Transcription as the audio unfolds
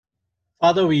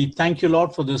Father, we thank you,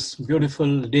 Lord, for this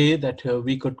beautiful day that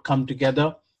we could come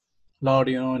together. Lord,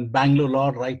 in Bangalore,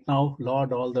 Lord, right now,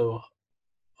 Lord, all the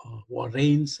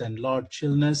rains and, Lord,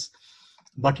 chillness.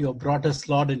 But you have brought us,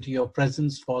 Lord, into your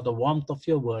presence for the warmth of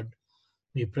your word.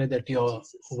 We pray that your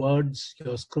words,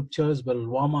 your scriptures will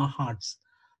warm our hearts.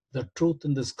 The truth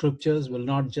in the scriptures will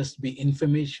not just be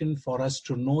information for us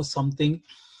to know something,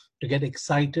 to get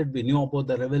excited. We know about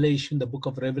the Revelation, the book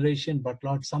of Revelation, but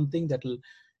Lord, something that will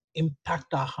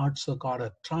impact our hearts, oh God,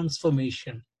 a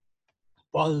transformation.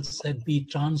 Paul said, be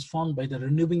transformed by the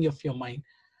renewing of your mind.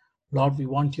 Lord, we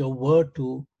want your word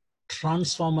to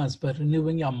transform us by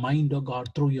renewing our mind, oh God,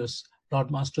 through your,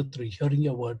 Lord Master, through hearing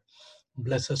your word.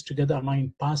 Bless us together,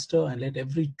 mind, Pastor, and let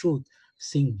every truth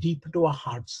sink deep into our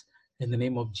hearts. In the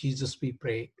name of Jesus we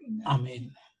pray.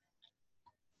 Amen.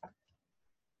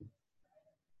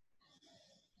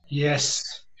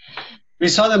 Yes. We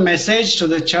saw the message to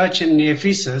the church in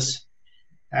Ephesus,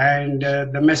 and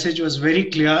the message was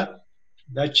very clear.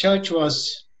 The church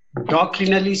was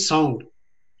doctrinally sound.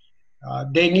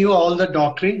 They knew all the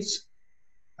doctrines,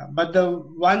 but the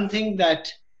one thing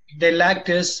that they lacked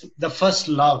is the first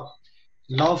love.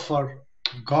 Love for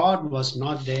God was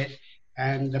not there,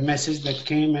 and the message that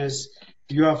came is,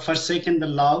 you have forsaken the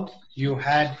love you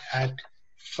had at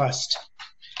first.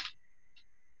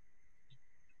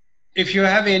 If you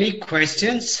have any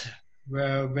questions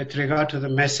with regard to the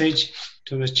message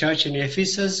to the church in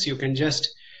Ephesus, you can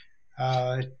just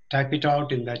type it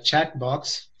out in the chat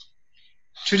box.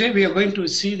 Today we are going to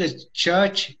see the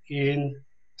church in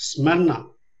Smyrna.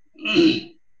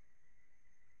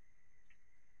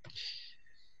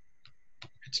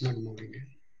 It's not moving.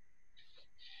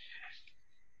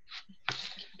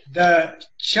 The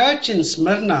church in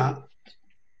Smyrna,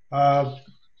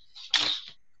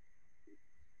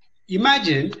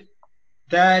 imagine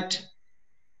that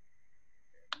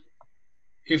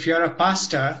if you're a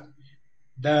pastor,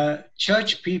 the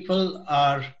church people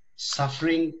are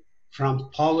suffering from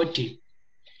poverty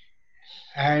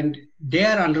and they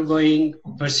are undergoing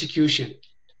persecution,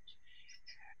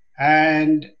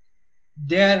 and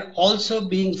they are also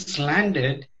being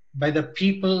slandered by the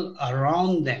people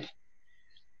around them.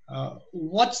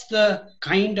 What's the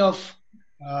kind of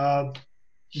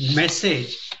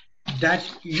message that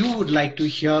you would like to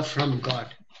hear from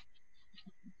God?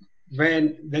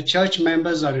 When the church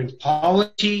members are in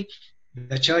poverty,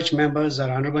 the church members are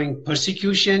undergoing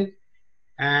persecution,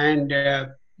 and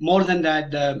more than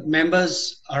that, the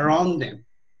members around them,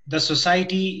 the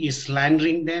society is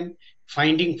slandering them,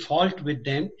 finding fault with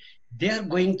them. They are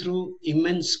going through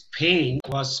immense pain.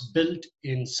 Was built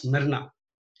in Smyrna.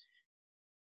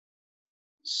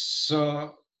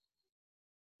 So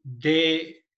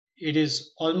this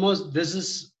is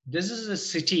a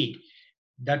city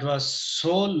that was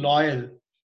so loyal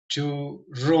to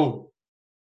Rome.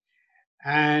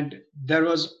 And there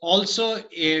was also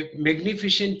a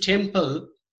magnificent temple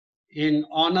in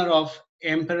honor of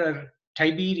Emperor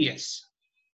Tiberius.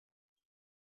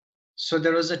 So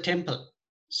there was a temple.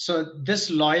 So this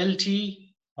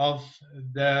loyalty of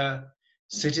the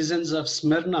citizens of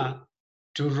Smyrna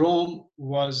to Rome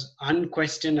was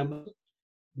unquestionable.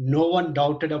 No one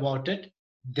doubted about it.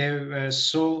 They were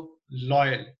so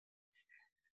loyal.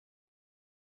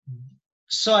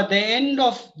 So at the end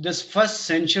of this first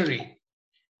century,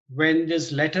 when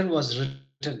this letter was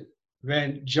written,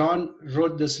 when John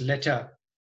wrote this letter,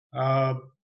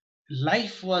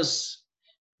 life was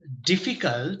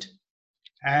difficult,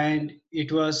 and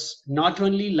it was not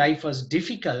only life was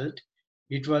difficult,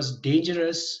 it was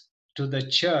dangerous to the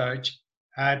church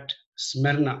at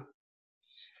Smyrna.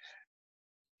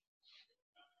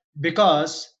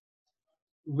 Because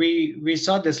we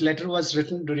saw this letter was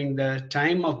written during the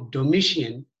time of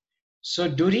Domitian. So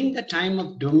during the time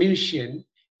of Domitian,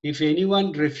 if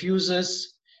anyone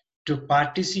refuses to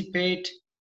participate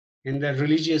in the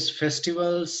religious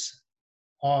festivals,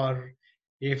 or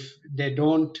if they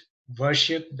don't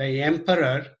worship the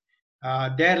emperor,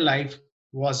 their life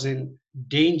was in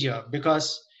danger,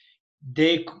 because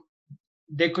they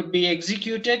could be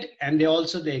executed, and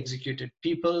they executed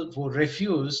people who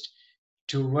refused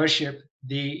to worship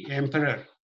the emperor.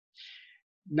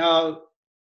 Now,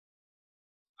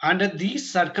 under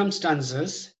these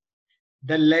circumstances,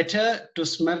 the letter to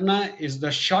Smyrna is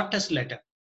the shortest letter.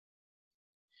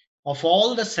 Of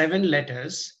all the 7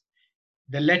 letters,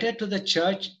 the letter to the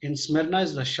church in Smyrna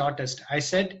is the shortest. I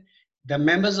said the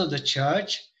members of the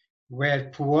church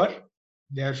were poor,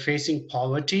 they were facing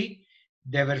poverty,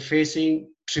 they were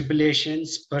facing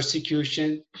tribulations,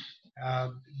 persecution,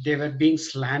 they were being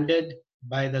slandered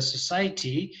by the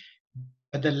society,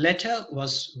 but the letter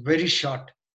was very short.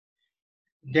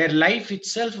 Their life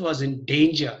itself was in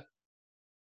danger.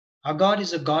 Our God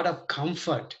is a God of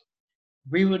comfort.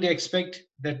 We would expect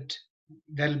that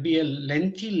there'll be a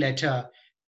lengthy letter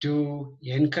to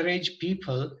encourage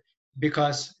people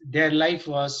because their life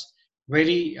was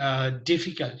very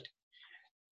difficult.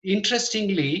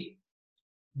 Interestingly,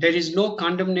 there is no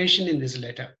condemnation in this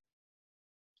letter.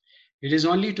 It is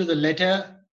only to the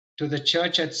letter to the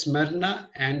church at Smyrna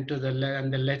and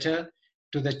the letter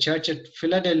to the church at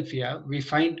Philadelphia, we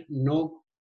find no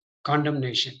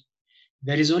condemnation.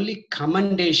 There is only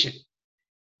commendation.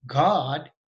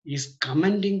 God is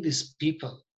commending these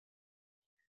people.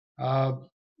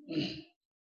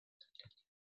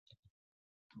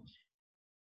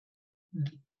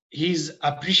 He's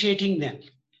appreciating them.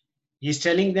 He's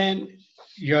telling them,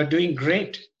 you're doing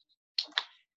great.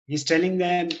 He's telling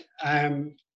them,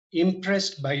 I'm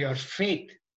impressed by your faith.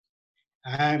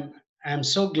 I'm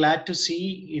so glad to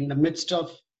see in the midst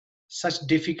of such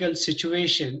difficult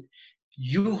situation,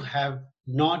 you have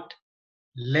not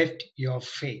left your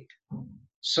faith.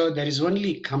 So there is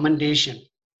only commendation.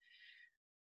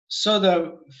 So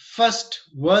the first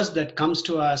verse that comes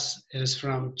to us is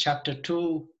from chapter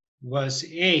 2, verse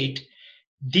 8.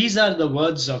 These are the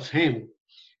words of him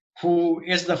who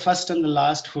is the first and the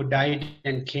last, who died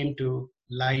and came to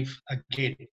life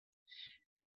again.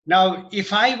 Now,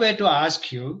 if I were to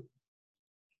ask you,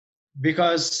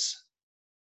 because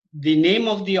the name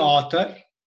of the author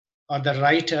or the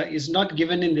writer is not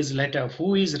given in this letter,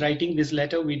 who is writing this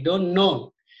letter, we don't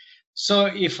know. So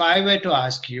if I were to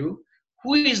ask you,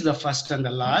 who is the first and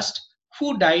the last,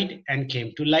 who died and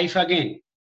came to life again?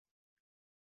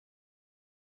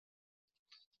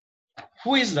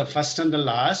 Who is the first and the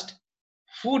last,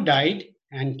 who died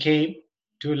and came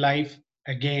to life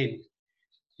again?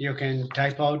 You can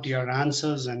type out your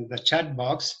answers in the chat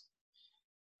box.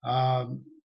 All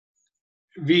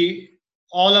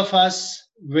of us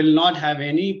will not have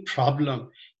any problem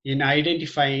in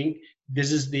identifying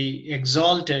this is the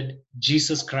exalted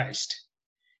Jesus Christ,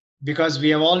 because we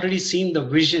have already seen the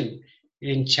vision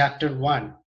in chapter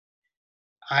 1.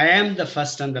 I am the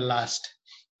first and the last.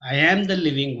 I am the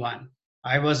living one.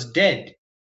 I was dead,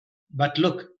 but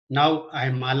look, now I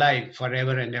am alive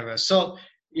forever and ever. So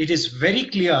it is very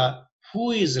clear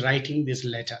who is writing this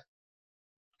letter.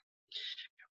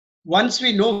 Once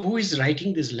we know who is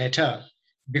writing this letter,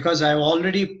 because I've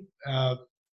already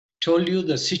told you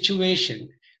the situation,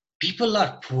 people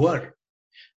are poor,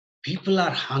 people are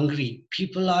hungry,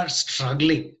 people are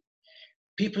struggling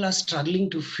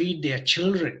to feed their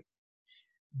children.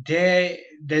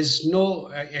 There's no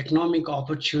economic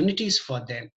opportunities for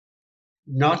them.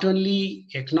 Not only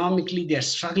economically they are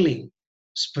struggling,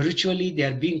 spiritually they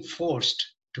are being forced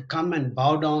to come and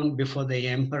bow down before the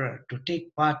emperor, to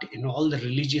take part in all the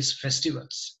religious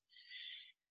festivals.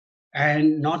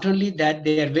 And not only that,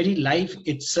 their very life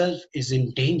itself is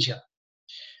in danger.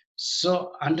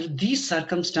 So under these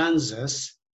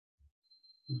circumstances,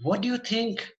 what do you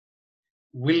think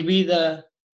will be the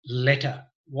letter?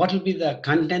 What will be the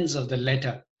contents of the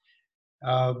letter?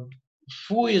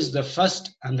 Who is the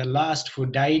first and the last who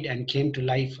died and came to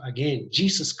life again?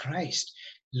 Jesus Christ,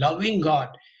 loving God.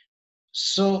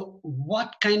 So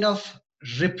what kind of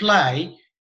reply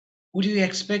would you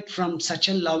expect from such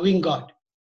a loving God?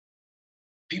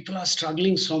 People are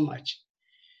struggling so much.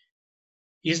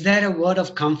 Is there a word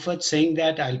of comfort saying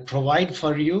that I'll provide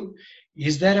for you?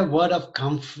 Is there a word of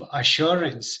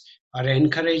assurance or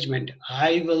encouragement?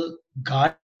 I will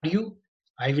guard you.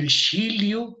 I will shield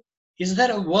you. Is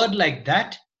there a word like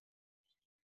that?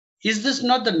 Is this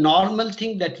not the normal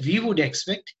thing that we would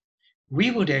expect?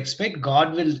 We would expect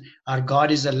our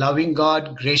God is a loving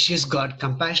God, gracious God,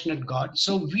 compassionate God.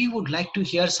 So we would like to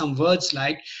hear some words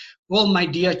like, oh, my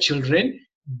dear children,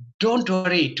 don't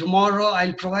worry. Tomorrow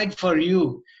I'll provide for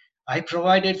you. I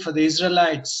provided for the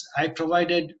Israelites. I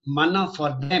provided manna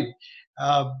for them.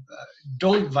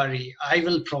 Don't worry. I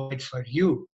will provide for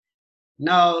you.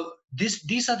 Now,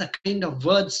 these are the kind of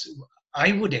words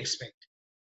I would expect,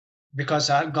 because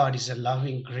our God is a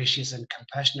loving, gracious, and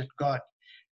compassionate God.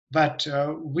 But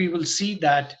we will see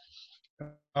that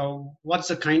what's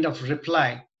the kind of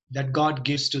reply that God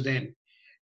gives to them.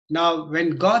 Now,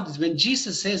 when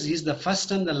Jesus says he's the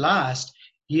first and the last,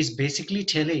 he is basically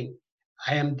telling,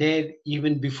 I am there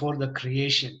even before the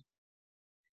creation.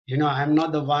 I'm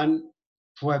not the one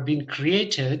who have been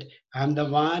created. I'm the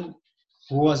one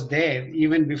who was there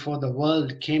even before the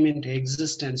world came into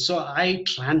existence. So I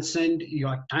transcend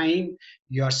your time,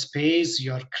 your space,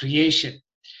 your creation.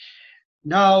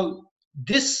 Now,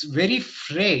 this very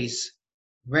phrase,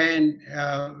 when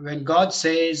God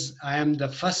says, I am the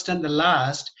first and the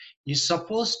last, is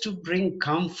supposed to bring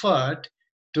comfort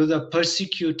to the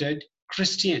persecuted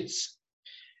Christians.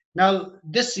 Now,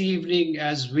 this evening,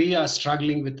 as we are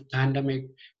struggling with the pandemic,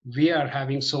 we are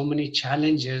having so many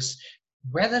challenges.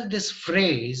 Whether this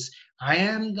phrase, I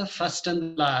am the first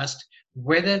and last,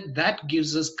 whether that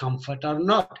gives us comfort or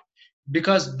not.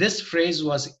 Because this phrase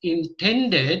was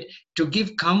intended to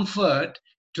give comfort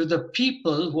to the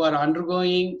people who are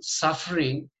undergoing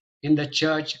suffering in the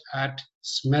church at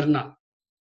Smyrna.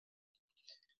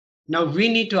 Now, we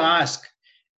need to ask,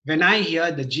 when I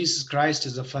hear that Jesus Christ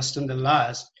is the first and the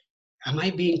last, am I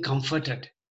being comforted?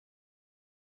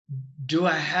 Do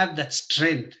I have that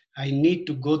strength? I need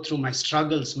to go through my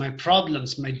struggles, my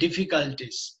problems, my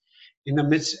difficulties. In the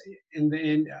midst,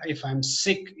 if I'm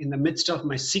sick, in the midst of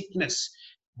my sickness,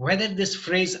 whether this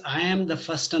phrase, I am the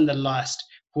first and the last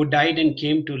who died and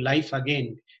came to life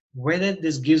again, whether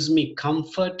this gives me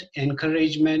comfort,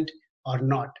 encouragement, or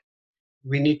not,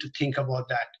 we need to think about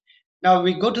that. Now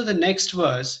we go to the next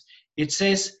verse. It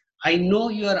says, I know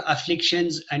your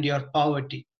afflictions and your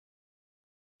poverty.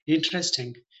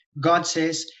 Interesting. God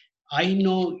says, I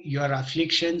know your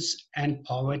afflictions and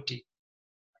poverty.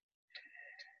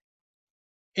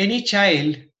 Any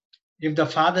child, if the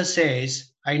father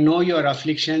says, I know your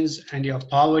afflictions and your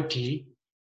poverty,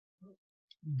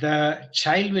 the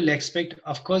child will expect,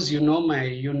 of course, you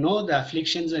know the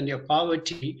afflictions and your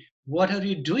poverty. What are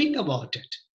you doing about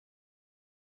it?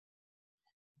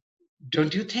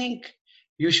 Don't you think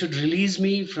you should release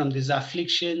me from these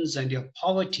afflictions and your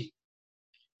poverty?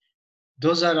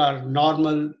 Those are our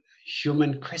normal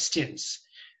human questions.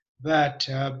 But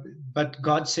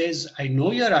God says, I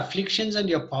know your afflictions and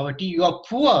your poverty. You are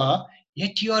poor,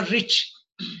 yet you are rich.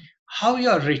 How you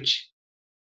are rich?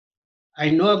 I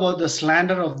know about the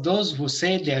slander of those who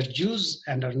say they are Jews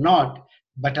and are not,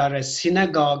 but are a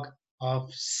synagogue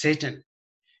of Satan.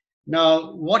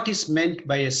 Now, what is meant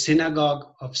by a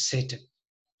synagogue of Satan?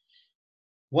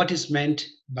 What is meant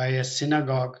by a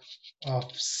synagogue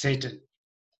of Satan?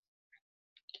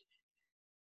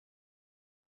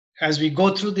 As we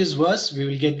go through this verse, we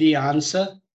will get the answer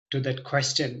to that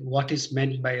question, what is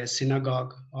meant by a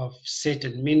synagogue of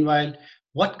Satan? Meanwhile,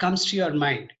 what comes to your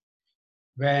mind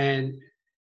when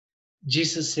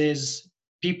Jesus says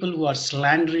people who are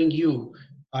slandering you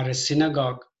are a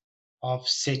synagogue of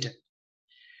Satan?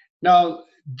 Now,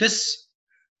 this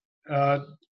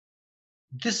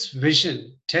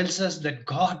vision tells us that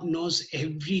God knows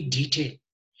every detail,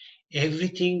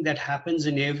 everything that happens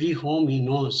in every home he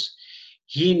knows.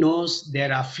 He knows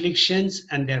their afflictions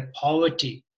and their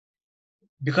poverty,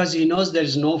 because he knows there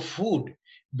is no food,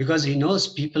 because he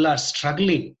knows people are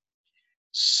struggling.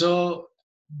 So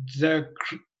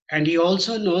and he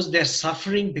also knows they're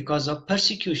suffering because of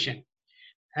persecution,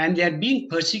 and they are being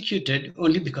persecuted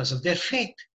only because of their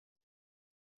faith,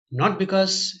 not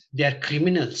because they are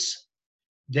criminals.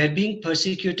 They're being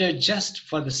persecuted just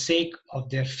for the sake of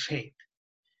their faith.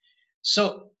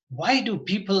 So why do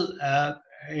people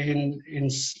in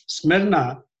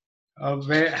Smyrna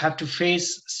have to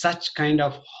face such kind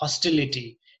of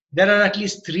hostility? There are at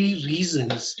least three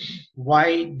reasons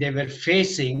why they were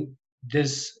facing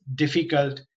this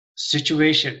difficult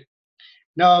situation.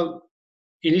 Now,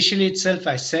 initially itself,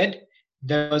 I said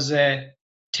there was a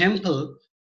temple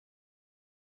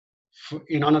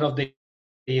in honor of the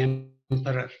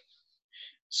emperor.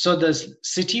 So the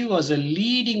city was a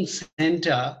leading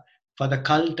center for the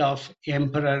cult of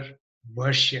emperor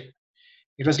worship.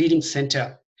 It was leading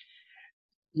center.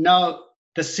 Now,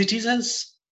 the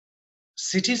citizens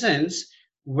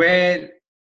were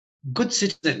good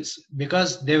citizens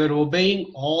because they were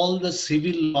obeying all the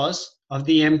civil laws of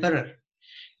the emperor.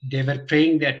 They were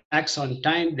paying their tax on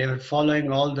time, they were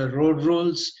following all the road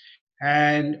rules,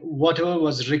 and whatever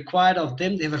was required of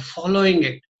them, they were following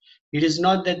it. It is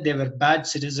not that they were bad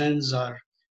citizens or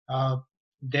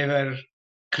they were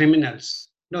criminals.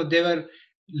 No, they were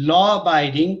law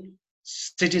abiding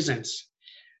citizens.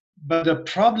 But the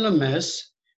problem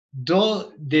is,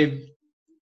 though they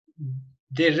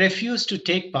refused to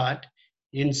take part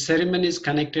in ceremonies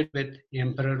connected with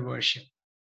emperor worship,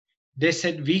 they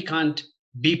said, we can't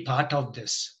be part of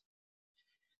this.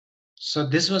 So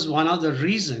this was one of the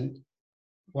reasons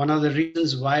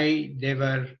why they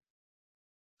were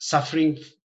suffering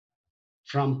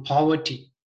from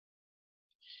poverty.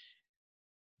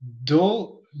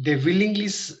 Though they willingly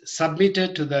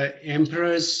submitted to the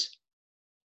emperor's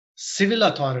civil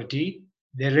authority,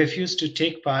 they refused to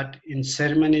take part in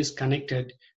ceremonies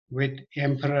connected with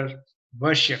emperor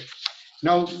worship.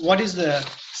 Now, what is the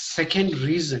second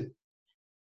reason?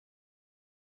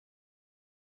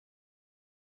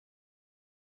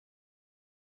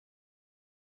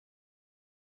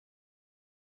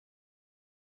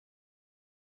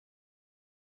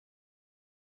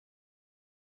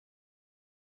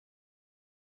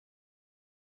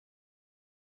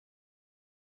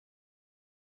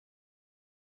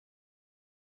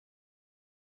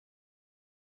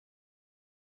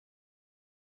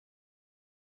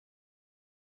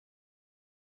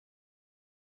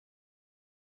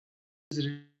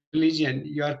 religion,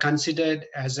 you are considered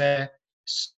as a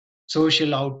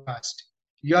social outcast.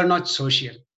 You are not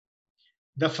social.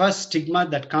 The first stigma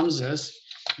that comes is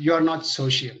you are not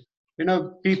social.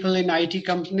 People in IT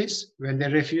companies, when they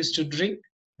refuse to drink,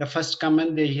 the first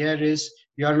comment they hear is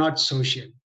you are not social.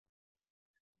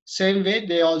 Same way,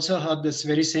 they also heard this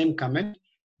very same comment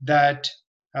that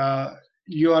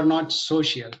you are not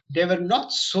social. They were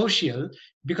not social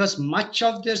because much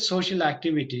of their social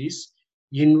activities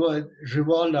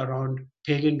revolved around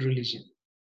pagan religion.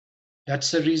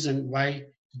 That's the reason why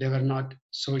they were not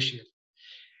social.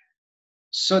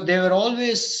 So they were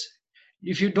always,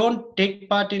 if you don't take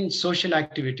part in social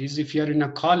activities, if you're in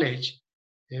a college,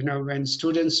 when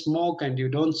students smoke and you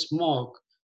don't smoke,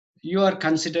 you are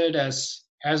considered as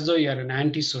though you're an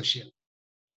antisocial.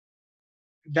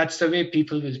 That's the way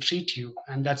people will treat you,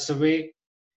 and that's the way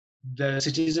the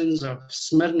citizens of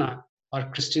Smyrna or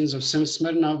Christians of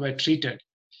Smyrna were treated.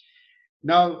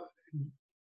 Now,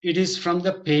 it is from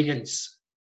the pagans.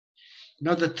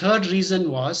 Now, the third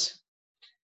reason was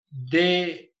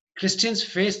Christians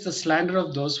face the slander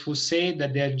of those who say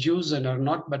that they are Jews and are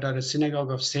not, but are a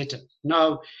synagogue of Satan.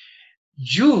 Now,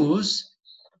 Jews,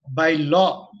 by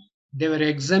law, they were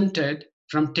exempted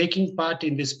from taking part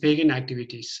in these pagan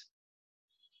activities.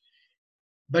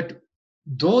 But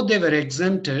though they were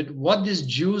exempted, what these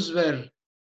Jews were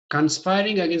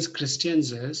conspiring against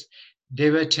Christians is they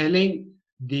were telling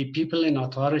the people in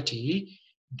authority,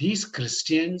 these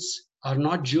Christians are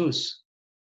not Jews.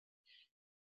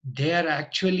 They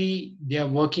are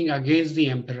working against the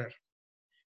emperor.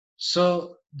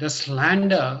 So the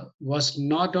slander was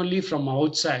not only from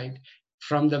outside,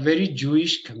 from the very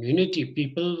Jewish community,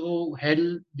 people who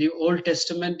held the Old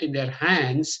Testament in their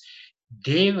hands,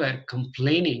 they were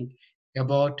complaining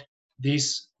about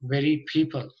these very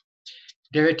people.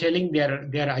 They were telling they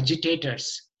are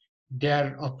agitators. They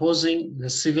are opposing the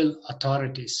civil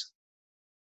authorities.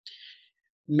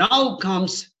 Now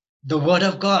comes the word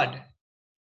of God.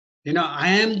 I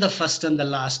am the first and the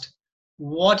last.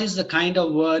 What is the kind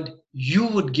of word you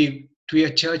would give to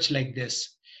a church like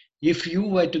this? If you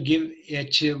were to give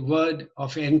a word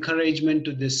of encouragement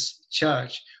to this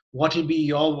church, what will be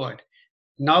your word?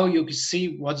 Now you can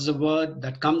see what's the word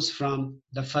that comes from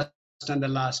the first and the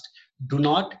last. Do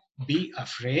not be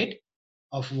afraid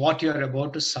of what you are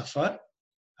about to suffer.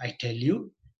 I tell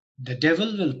you, the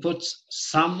devil will put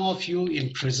some of you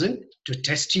in prison to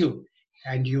test you,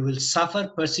 and you will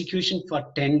suffer persecution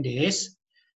for 10 days.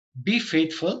 Be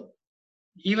faithful,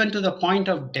 even to the point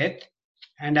of death,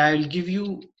 and I will give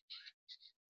you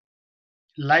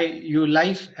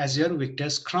life as your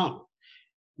victor's crown.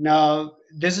 Now,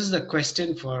 this is the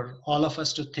question for all of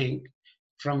us to think.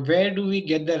 From where do we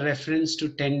get the reference to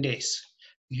 10 days?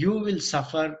 You will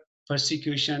suffer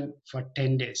persecution for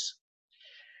 10 days.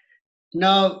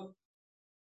 Now,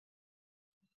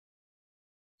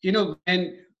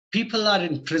 when people are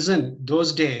in prison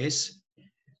those days,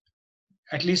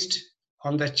 at least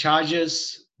on the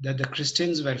charges that the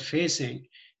Christians were facing,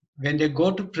 when they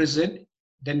go to prison,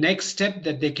 the next step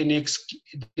that they can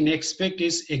expect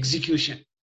is execution.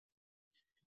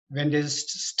 When they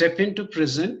step into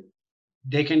prison,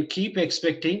 they can keep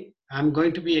expecting, I'm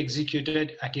going to be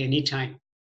executed at any time.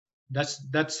 That's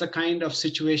the kind of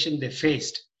situation they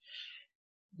faced.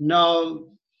 Now,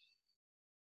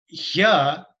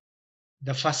 here,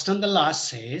 the first and the last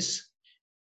says,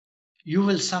 you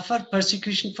will suffer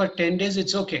persecution for 10 days,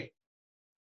 it's okay.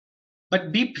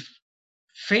 But be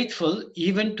faithful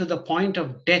even to the point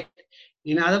of death.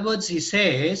 In other words, he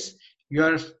says,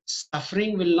 your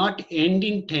suffering will not end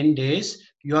in 10 days.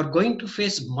 You are going to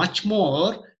face much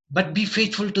more, but be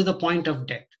faithful to the point of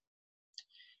death.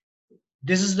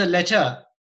 This is the letter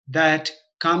that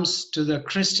comes to the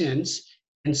Christians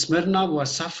in Smyrna who are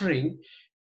suffering.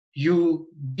 You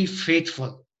be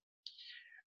faithful.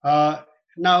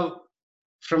 Now,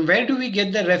 from where do we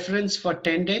get the reference for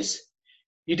 10 days?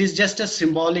 It is just a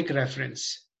symbolic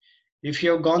reference. If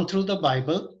you have gone through the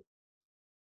Bible,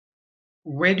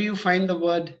 where do you find the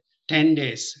word 10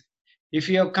 days? If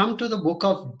you have come to the book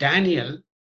of Daniel,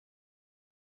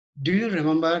 do you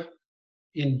remember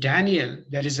in Daniel,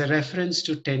 there is a reference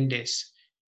to 10 days.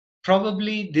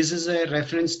 Probably this is a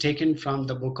reference taken from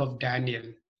the book of Daniel.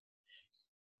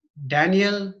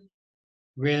 Daniel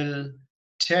will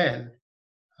tell,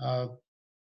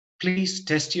 please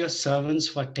test your servants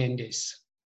for 10 days.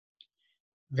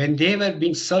 When they were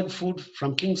being served food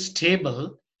from king's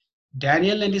table,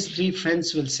 Daniel and his 3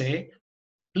 friends will say,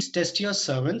 please test your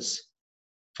servants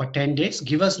for 10 days.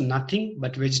 Give us nothing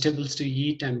but vegetables to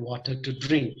eat and water to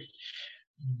drink.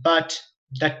 But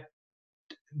that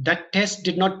test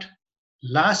did not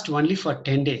last only for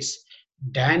 10 days.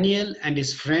 Daniel and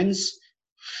his friends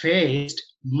faced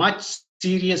much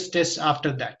serious tests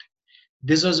after that.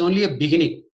 This was only a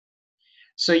beginning.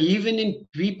 So even in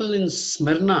people in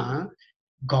Smyrna,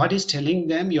 God is telling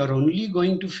them you're only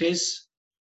going to face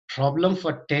problem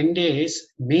for 10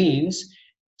 days, means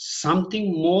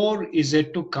something more is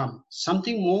yet to come.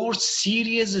 Something more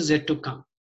serious is yet to come.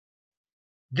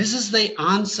 This is the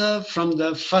answer from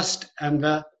the first and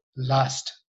the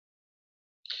last.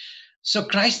 So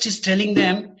Christ is telling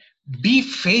them, be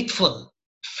faithful,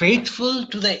 faithful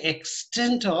to the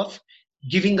extent of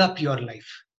giving up your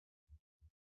life.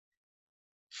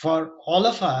 For all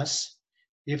of us,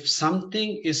 if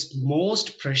something is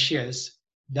most precious,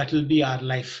 that will be our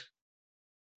life,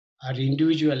 our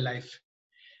individual life.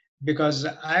 Because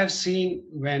I have seen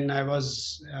when I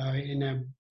was in a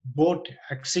boat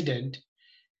accident,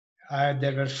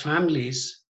 there were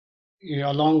families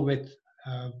along with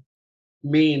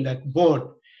me in that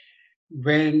boat.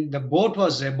 When the boat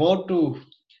was about to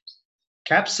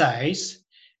capsize,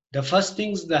 the first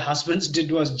things the husbands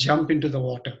did was jump into the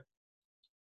water.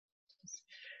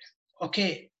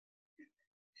 Okay,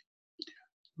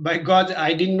 by God,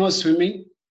 I didn't know swimming.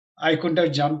 I couldn't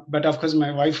have jumped, but of course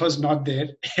my wife was not there.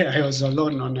 I was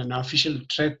alone on an official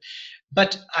trip.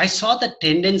 But I saw the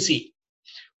tendency,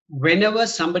 whenever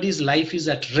somebody's life is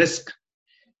at risk,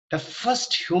 the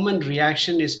first human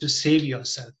reaction is to save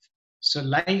yourself. So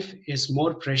life is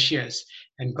more precious.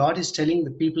 And God is telling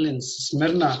the people in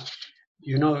Smyrna,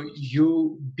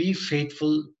 you be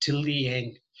faithful till the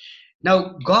end.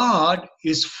 Now, God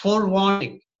is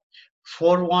forewarning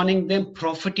them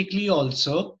prophetically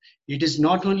also. It is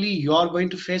not only you are going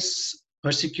to face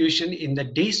persecution, in the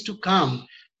days to come,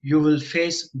 you will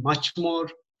face much more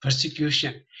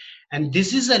persecution. And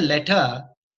this is a letter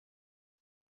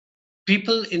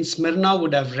people in Smyrna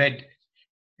would have read.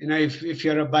 If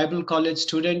you're a Bible college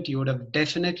student, you would have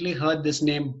definitely heard this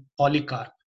name,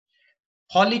 Polycarp.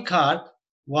 Polycarp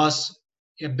was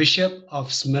a bishop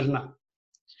of Smyrna.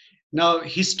 Now,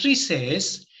 history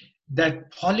says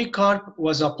that Polycarp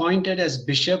was appointed as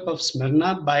bishop of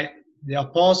Smyrna by the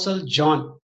apostle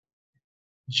John.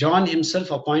 John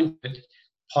himself appointed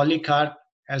Polycarp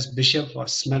as bishop of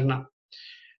Smyrna.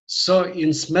 So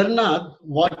in Smyrna,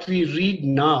 what we read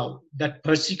now, that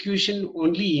persecution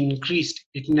only increased,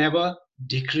 it never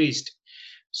decreased.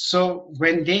 So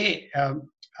when they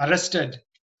arrested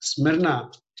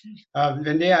Smyrna,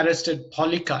 when they arrested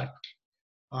Polycarp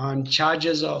on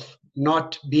charges of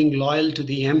not being loyal to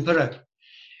the emperor,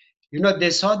 they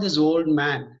saw this old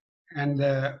man, and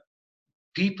the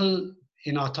people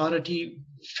in authority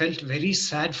felt very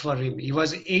sad for him. He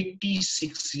was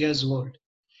 86 years old.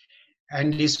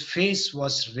 And his face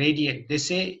was radiant. They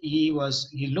say he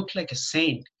looked like a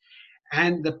saint.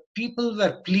 And the people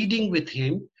were pleading with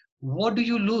him, what do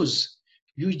you lose?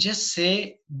 You just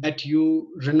say that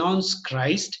you renounce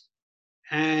Christ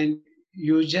and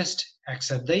you just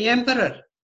accept the emperor.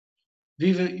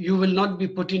 You will not be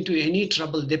put into any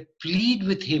trouble. They plead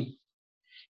with him.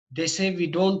 They say, we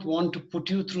don't want to put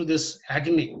you through this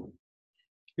agony.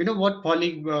 You know what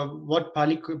Polycarp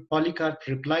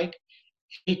replied?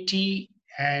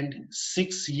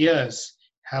 86 years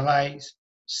have I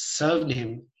served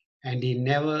him, and he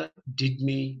never did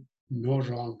me no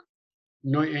wrong,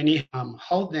 no any harm.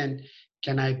 How then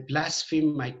can I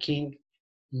blaspheme my king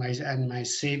and my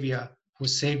savior who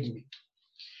saved me?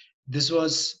 This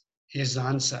was his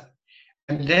answer.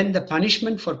 And then the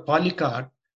punishment for Polycarp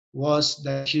was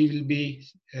that he will be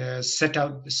set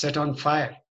on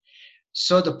fire.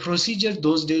 So the procedure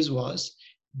those days was,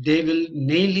 they will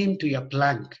nail him to a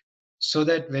plank so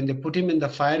that when they put him in the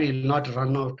fire, he will not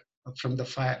run out from the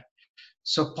fire.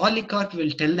 So Polycarp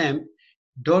will tell them,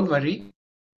 don't worry,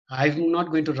 I'm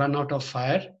not going to run out of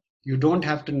fire. You don't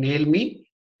have to nail me.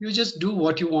 You just do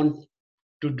what you want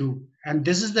to do. And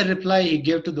this is the reply he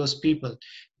gave to those people.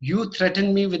 You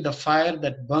threaten me with the fire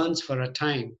that burns for a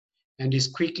time and is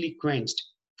quickly quenched.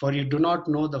 For you do not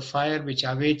know the fire which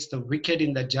awaits the wicked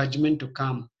in the judgment to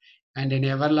come, and an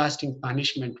everlasting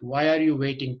punishment. Why are you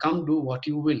waiting? Come, do what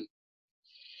you will.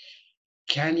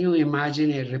 Can you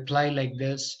imagine a reply like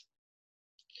this?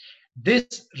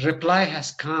 This reply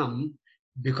has come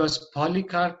because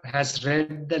Polycarp has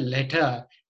read the letter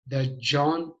that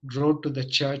John wrote to the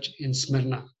church in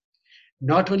Smyrna.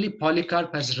 Not only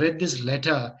Polycarp has read this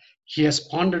letter, he has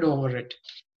pondered over it,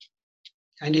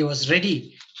 and he was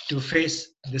ready to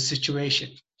face the situation.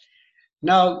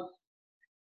 Now,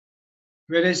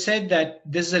 where I said that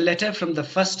this is a letter from the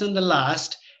first and the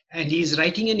last, and he is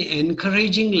writing an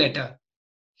encouraging letter.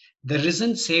 The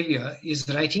risen Savior is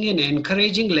writing an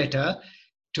encouraging letter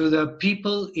to the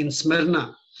people in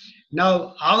Smyrna.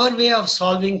 Now, our way of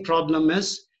solving problem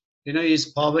is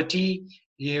poverty.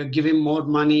 You give him more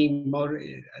money, more.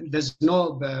 There's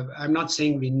no. I'm not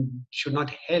saying we should not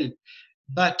help,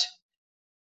 but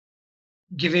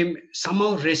give him,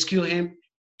 somehow rescue him,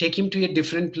 take him to a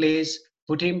different place,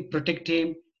 protect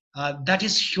him. That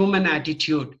is human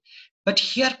attitude. But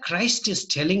here Christ is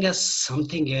telling us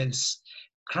something else.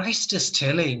 Christ is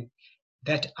telling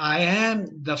that I am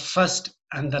the first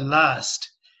and the last.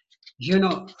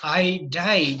 I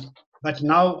died, but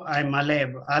now I'm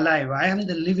alive. I am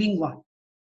the living one.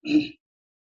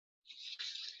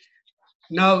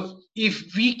 Now,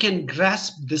 if we can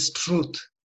grasp this truth,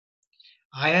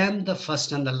 I am the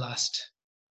first and the last.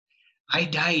 I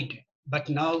died, but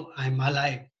now I'm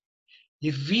alive.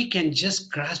 If we can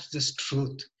just grasp this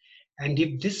truth, and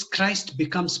if this Christ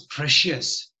becomes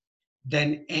precious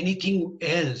than anything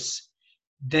else,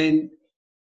 then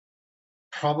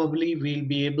probably we'll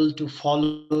be able to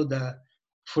follow the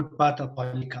footpath of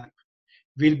Polycarp.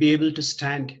 We'll be able to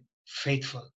stand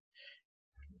faithful.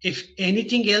 If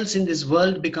anything else in this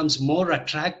world becomes more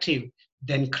attractive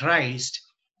than Christ,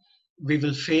 we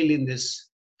will fail in this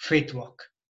faith walk.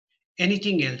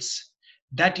 Anything else,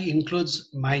 that includes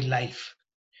my life.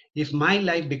 If my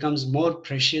life becomes more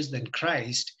precious than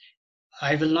Christ,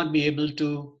 I will not be able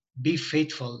to be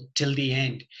faithful till the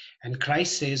end. And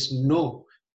Christ says, no,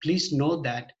 please know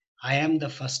that I am the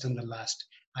first and the last.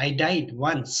 I died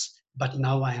once, but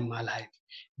now I am alive.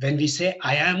 When we say,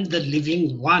 I am the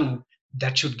living one,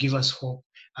 that should give us hope.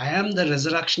 I am the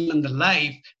resurrection and the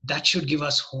life, that should give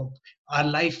us hope. Our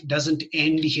life doesn't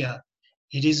end here.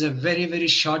 It is a very, very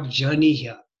short journey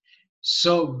here.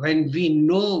 So when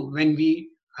we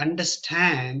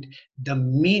understand the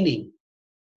meaning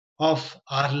of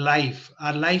our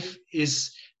life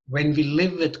is, when we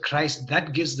live with Christ,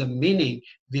 that gives the meaning.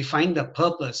 We find the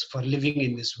purpose for living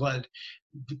in this world.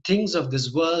 The things of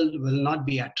this world will not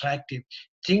be attractive.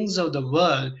 Things of the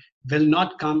world will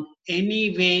not come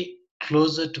any way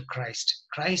closer to Christ.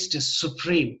 Christ is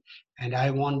supreme, and I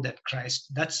want that Christ.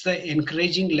 That's the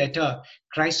encouraging letter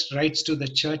Christ writes to the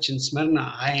church in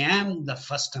Smyrna. I am the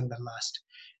first and the last.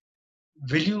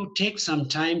 Will you take some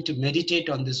time to meditate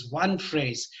on this one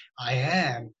phrase, I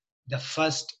am the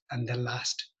first and the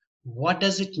last? What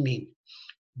does it mean?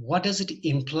 What does it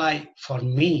imply for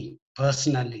me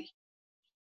personally?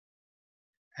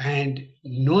 And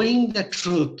knowing the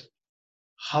truth,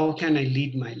 how can I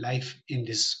lead my life in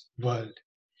this world?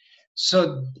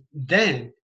 So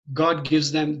then God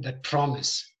gives them that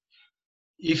promise.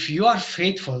 If you are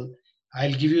faithful,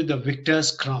 I'll give you the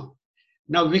victor's crown.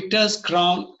 Now, victor's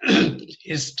crown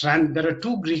there are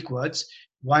two Greek words.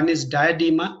 One is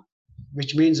diadema,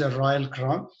 which means a royal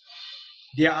crown.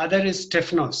 The other is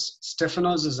Stephanos.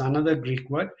 Stephanos is another Greek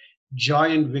word,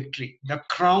 joy and victory. The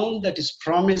crown that is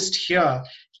promised here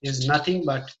is nothing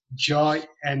but joy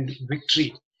and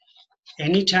victory.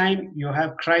 Anytime you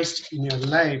have Christ in your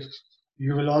life,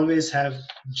 you will always have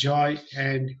joy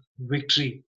and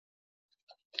victory.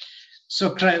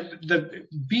 So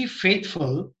be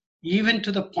faithful even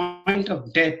to the point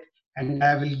of death, and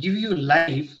I will give you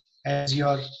life as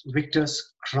your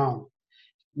victor's crown.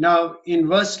 Now, in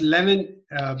verse 11,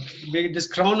 this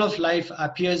crown of life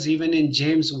appears even in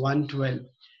James 1:12.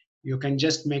 You can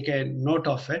just make a note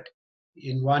of it.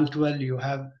 In 1:12, you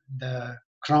have the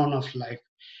crown of life.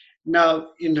 Now,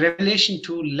 in Revelation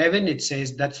 2:11, it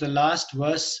says, that's the last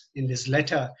verse in this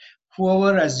letter,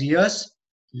 whoever has ears,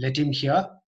 let him hear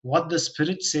what the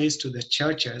Spirit says to the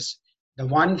churches. The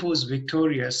one who is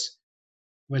victorious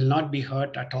will not be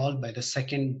hurt at all by the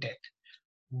second death.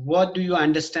 What do you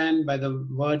understand by the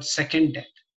word second death?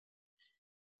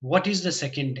 What is the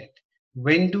second death?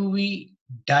 When do we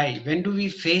die? When do we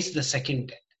face the second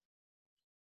death?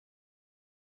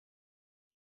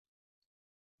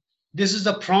 This is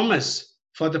the promise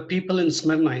for the people in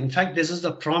Smyrna. In fact, this is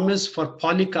the promise for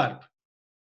Polycarp.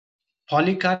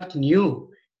 Polycarp knew,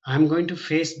 I'm going to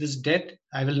face this death.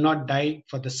 I will not die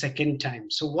for the second time.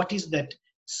 So what is that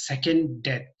second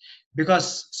death?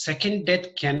 Because second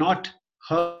death cannot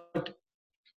hurt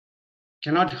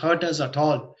us at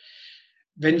all.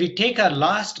 When we take our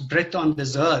last breath on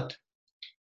this earth,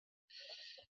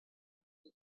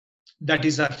 that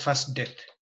is our first death.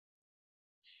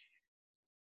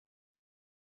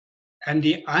 And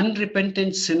the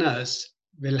unrepentant sinners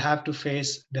will have to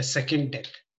face the second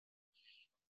death.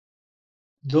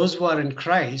 Those who are in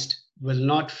Christ will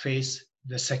not face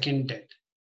the second death.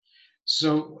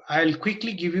 So I'll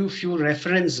quickly give you a few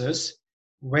references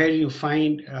where you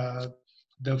find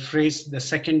the phrase the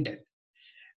second death.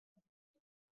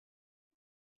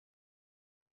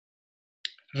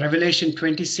 Revelation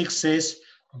 26 says,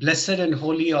 Blessed and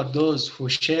holy are those who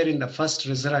share in the first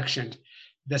resurrection.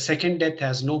 The second death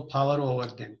has no power over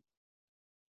them.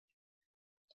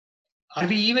 Are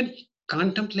we even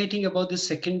contemplating about the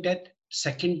second death?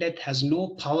 Second death has no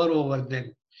power over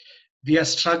them. We are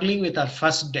struggling with our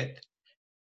first death.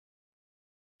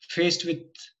 Faced with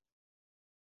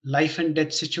life and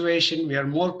death situation, we are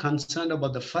more concerned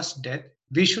about the first death.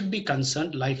 We should be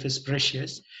concerned, life is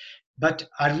precious. But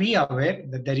are we aware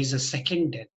that there is a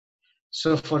second death?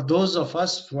 So for those of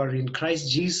us who are in Christ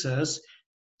Jesus,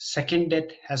 second death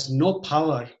has no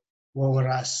power over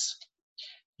us.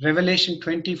 Revelation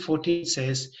 20:14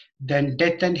 says, then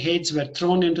death and Hades were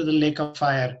thrown into the lake of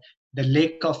fire. The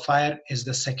lake of fire is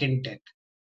the second death.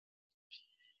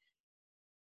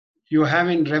 You have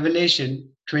in Revelation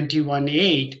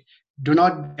 21:8, do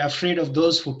not be afraid of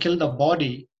those who kill the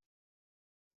body.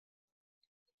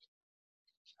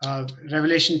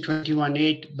 Revelation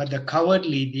 21:8, but the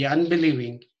cowardly, the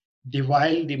unbelieving, the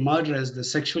vile, the murderers, the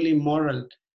sexually immoral,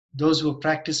 those who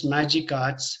practice magic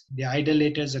arts, the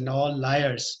idolaters and all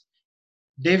liars,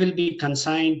 they will be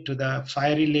consigned to the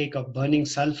fiery lake of burning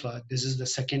sulfur. This is the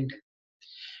second death.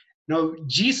 Now,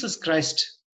 Jesus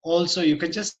Christ also, you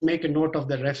can just make a note of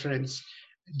the reference.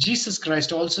 Jesus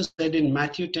Christ also said in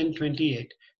Matthew 10:28,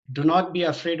 do not be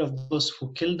afraid of those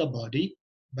who kill the body,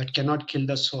 but cannot kill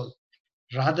the soul.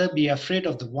 Rather be afraid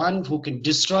of the one who can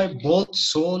destroy both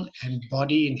soul and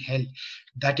body in hell.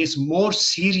 That is more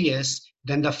serious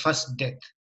than the first death.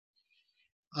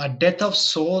 A death of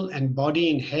soul and body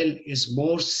in hell is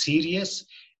more serious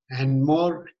and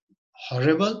more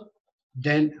horrible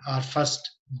than our first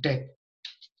death.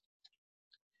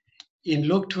 In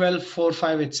Luke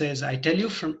 12:4-5, it says, I tell you,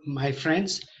 my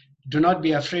friends, do not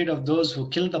be afraid of those who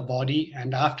kill the body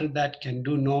and after that can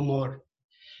do no more.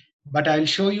 But I'll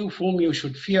show you whom you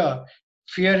should fear.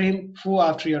 Fear him who,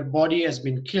 after your body has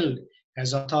been killed,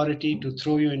 has authority to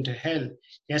throw you into hell.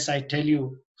 Yes, I tell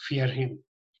you, fear him.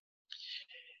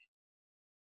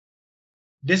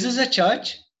 This is a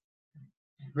church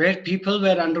where people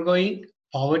were undergoing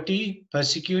poverty,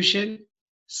 persecution,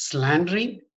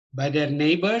 slandering by their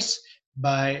neighbors,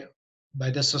 by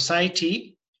the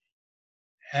society,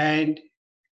 and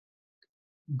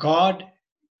God,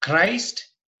 Christ,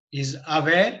 is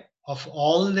aware of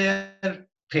all their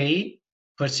pain,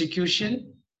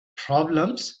 persecution,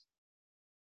 problems,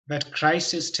 but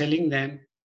Christ is telling them,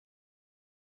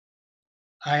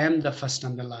 I am the first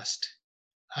and the last.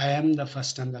 I am the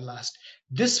first and the last.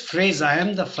 This phrase, I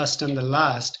am the first and the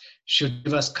last, should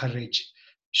give us courage,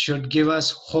 should give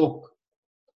us hope.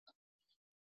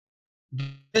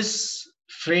 This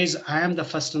phrase, I am the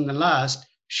first and the last,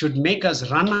 should make us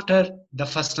run after the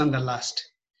first and the last.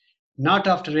 Not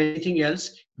after anything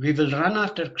else. We will run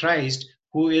after Christ,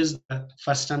 who is the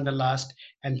first and the last.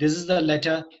 And this is the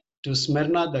letter to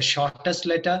Smyrna, the shortest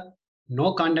letter.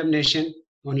 No condemnation,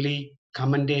 only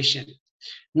commendation.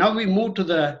 Now we move to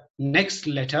the next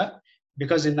letter,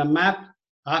 because in the map,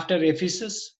 after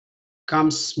Ephesus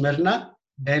comes Smyrna,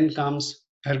 then comes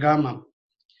Pergamum.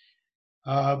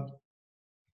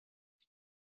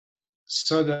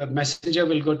 So the messenger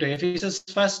will go to Ephesus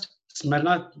first,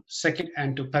 Smyrna second,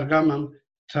 and to Pergamum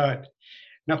third.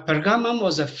 Now, Pergamum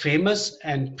was a famous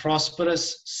and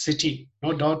prosperous city,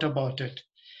 no doubt about it.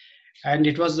 And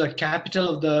it was the capital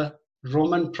of the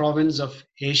Roman province of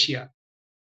Asia.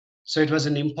 So it was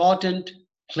an important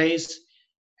place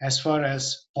as far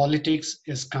as politics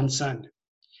is concerned.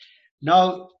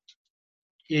 Now,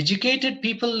 educated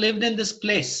people lived in this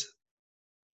place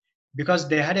because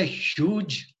they had a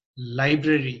huge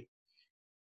library,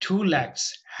 2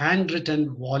 lakhs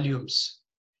handwritten volumes.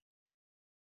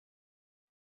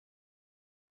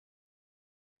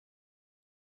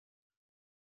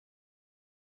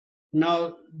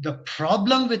 Now, the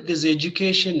problem with this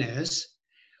education is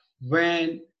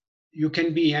when you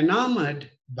can be enamored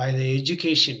by the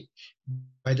education,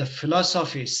 by the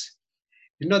philosophies.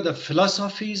 You know, the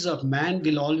philosophies of man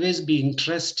will always be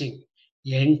interesting,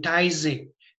 enticing.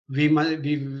 We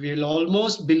will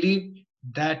almost believe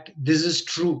that this is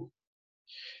true.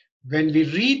 When we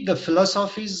read the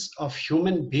philosophies of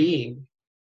human being,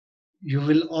 you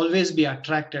will always be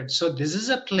attracted. So this is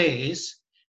a place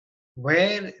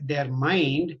where their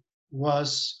mind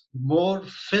was more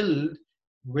filled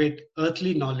with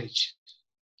earthly knowledge.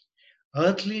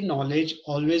 Earthly knowledge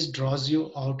always draws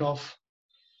you out of,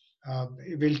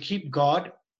 will keep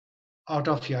God out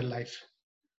of your life.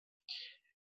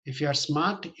 If you are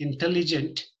smart,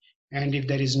 intelligent, and if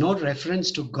there is no reference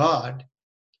to God,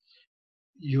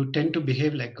 you tend to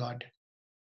behave like God.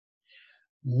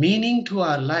 Meaning to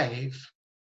our life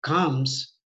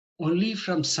comes only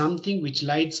from something which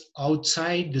lies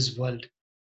outside this world.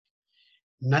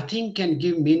 Nothing can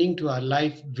give meaning to our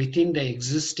life within the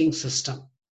existing system.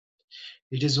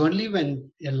 It is only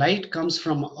when a light comes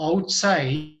from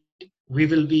outside we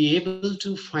will be able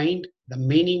to find the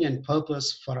meaning and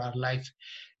purpose for our life.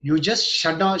 You just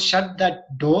shut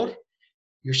that door.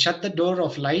 You shut the door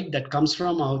of light that comes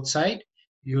from outside.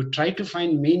 You try to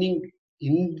find meaning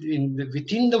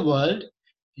within the world.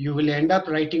 You will end up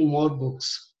writing more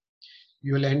books.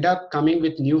 You will end up coming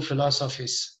with new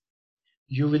philosophies.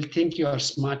 You will think you are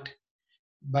smart,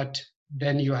 but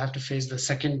then you have to face the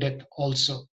second death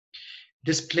also.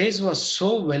 This place was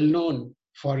so well known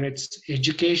for its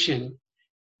education.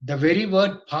 The very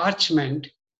word parchment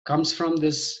comes from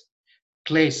this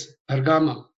place,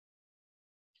 Pergamum.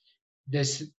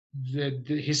 The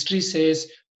history says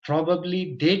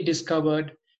probably they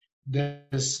discovered the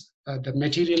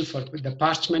material for the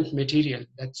parchment material.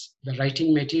 That's the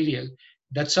writing material.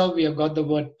 That's how we have got the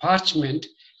word parchment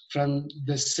from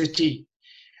the city.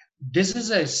 This is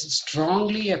a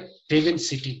strongly a pagan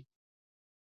city.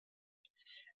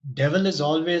 Devil is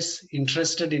always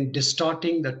interested in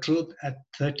distorting the truth at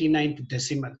 39th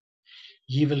decimal.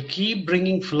 He will keep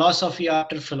bringing philosophy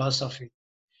after philosophy.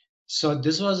 So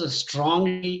this was a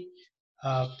strongly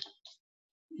a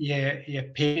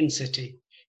pagan city.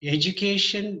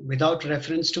 Education without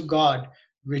reference to God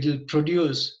will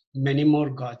produce many more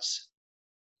gods,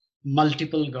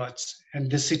 multiple gods.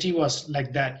 And the city was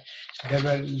like that. There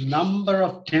were a number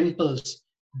of temples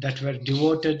that were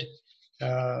devoted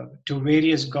to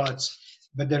various gods.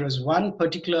 But there was one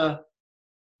particular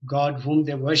god whom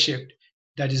they worshipped,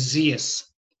 that is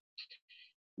Zeus.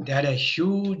 They had a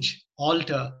huge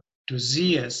altar to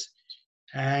Zeus,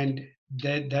 and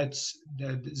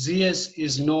Zeus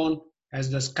is known as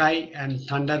the sky and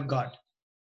thunder god.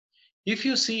 If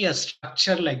you see a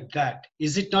structure like that,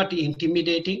 is it not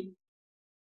intimidating?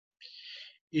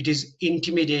 It is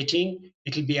intimidating.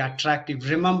 It will be attractive.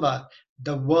 Remember,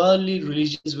 the worldly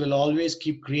religions will always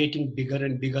keep creating bigger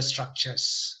and bigger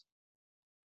structures.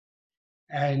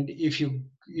 And if you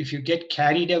get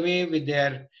carried away with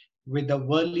the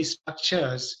worldly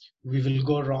structures, we will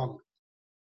go wrong.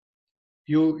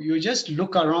 You just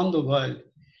look around the world.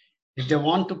 If they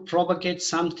want to propagate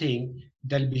something,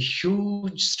 there'll be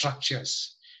huge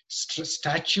structures.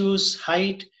 Statues'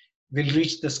 height will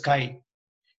reach the sky.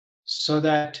 So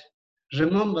that,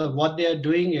 remember, what they are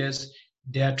doing is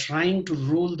they are trying to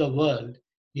rule the world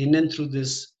in and through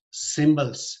these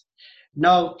symbols.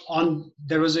 Now,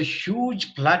 there was a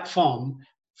huge platform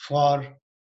for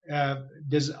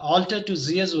this altar to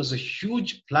Zeus was a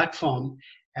huge platform,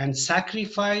 and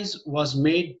sacrifice was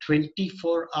made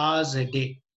 24 hours a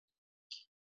day.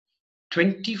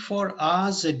 24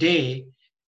 hours a day,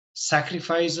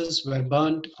 sacrifices were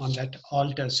burnt on that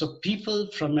altar. So people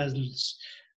from a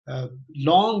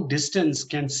long distance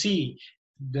can see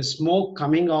the smoke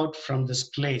coming out from this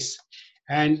place.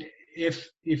 And if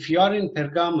you're in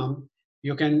Pergamum,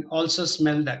 you can also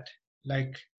smell that.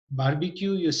 Like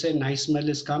barbecue, you say nice smell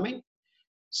is coming.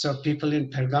 So people in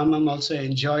Pergamum also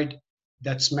enjoyed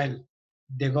that smell.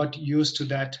 They got used to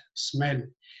that smell.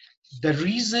 The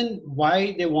reason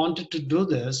why they wanted to do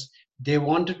this, they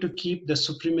wanted to keep the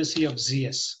supremacy of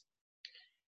Zeus.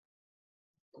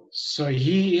 So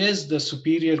he is the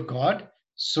superior god,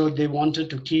 so they wanted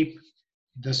to keep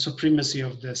the supremacy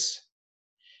of this.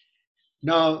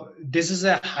 Now, this is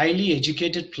a highly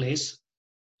educated place,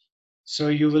 so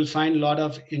you will find a lot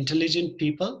of intelligent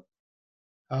people.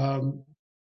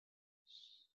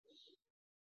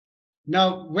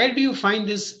 Now, where do you find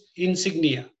this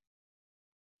insignia?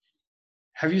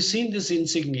 Have you seen this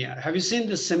insignia? Have you seen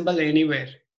this symbol anywhere?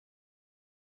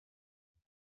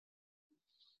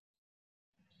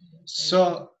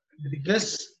 So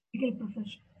this,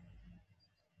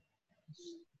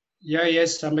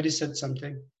 yes, somebody said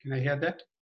something. Can I hear that?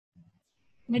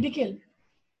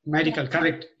 Medical,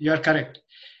 correct. You are correct.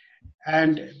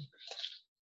 And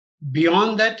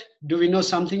beyond that, do we know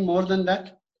something more than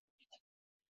that?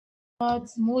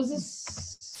 It's Moses.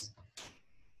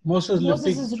 Moses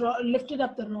is lifted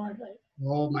up the rod, right?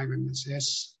 Oh my goodness,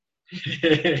 yes.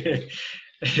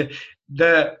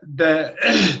 the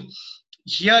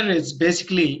here is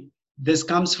basically, this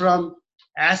comes from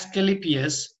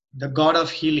Asclepius, the god of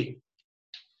healing.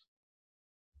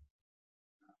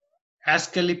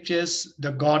 Asclepius,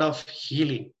 the god of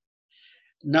healing.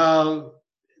 Now,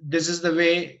 this is the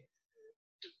way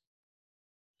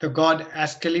the god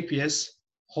Asclepius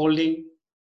holding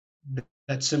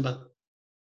that symbol.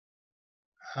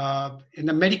 In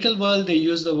the medical world, they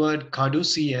use the word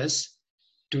caduceus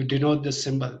to denote the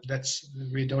symbol.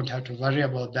 We don't have to worry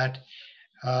about that.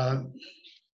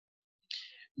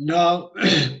 Now,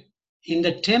 in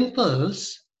the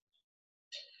temples,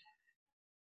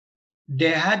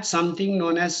 they had something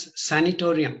known as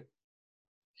sanatorium,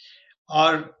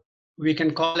 or we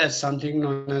can call as something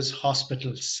known as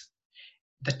hospitals.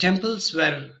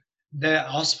 The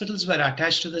hospitals were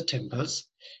attached to the temples.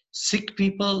 Sick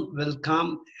people will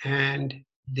come and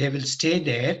they will stay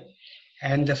there,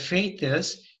 and the faith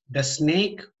is the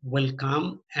snake will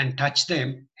come and touch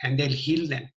them and they'll heal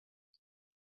them.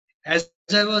 As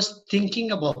I was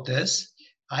thinking about this,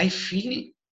 I feel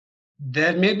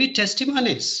there may be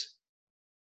testimonies,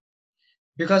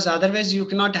 because otherwise you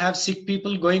cannot have sick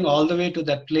people going all the way to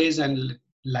that place and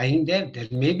lying there. There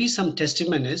may be some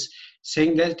testimonies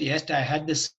saying that, yes, I had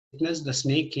this sickness, the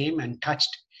snake came and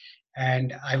touched,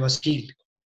 and I was healed.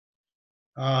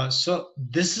 So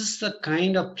this is the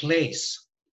kind of place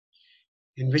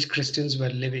in which Christians were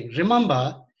living.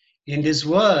 Remember, in this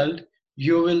world,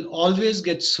 you will always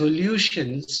get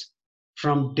solutions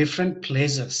from different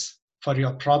places for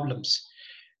your problems,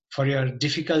 for your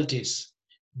difficulties.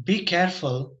 Be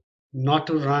careful not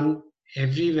to run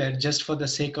everywhere just for the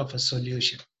sake of a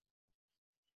solution.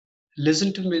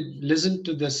 Listen to me, listen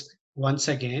to this once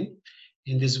again.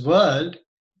 In this world,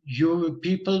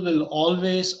 people will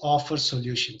always offer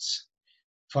solutions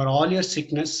for all your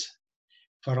sickness,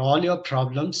 for all your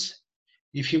problems.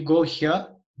 If you go here,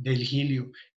 they'll heal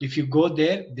you. If you go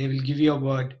there, they will give you a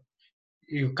word.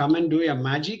 You come and do your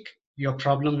magic, your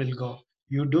problem will go.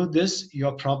 You do this,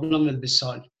 your problem will be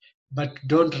solved. But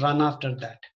don't run after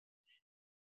that.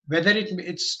 Whether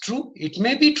it's true, it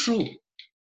may be true.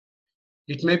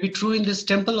 It may be true in this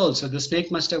temple also. The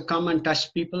snake must have come and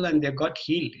touched people and they got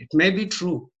healed. It may be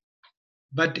true,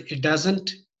 but it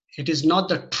is not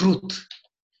the truth.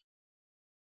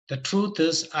 The truth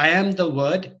is, I am the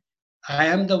word, I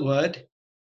am the word,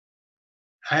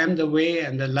 I am the way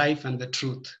and the life and the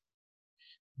truth.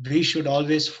 We should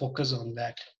always focus on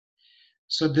that.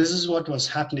 So this is what was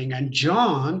happening. And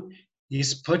John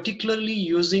is particularly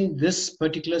using this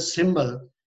particular symbol,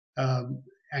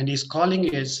 and he's calling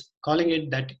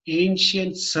it that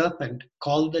ancient serpent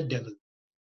called the devil.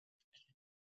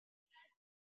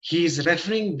 He is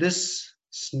referring this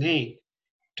snake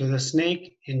to the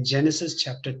snake in Genesis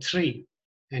chapter 3,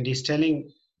 and he's telling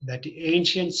that the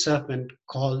ancient serpent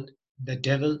called the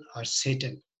devil or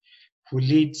Satan, who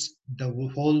leads the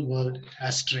whole world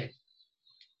astray.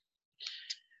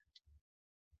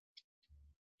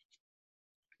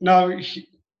 Now,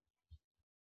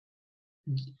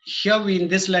 here in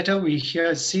this letter, we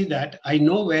see that I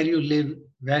know where you live,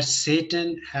 where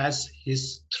Satan has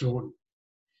his throne.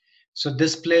 So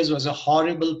this place was a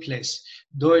horrible place.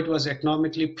 Though it was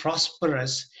economically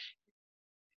prosperous,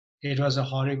 it was a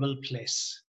horrible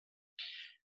place.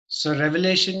 So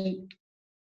Revelation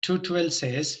 2:12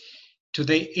 says, to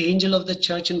the angel of the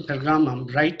church in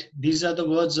Pergamum, write, these are the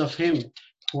words of him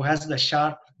who has the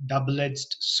sharp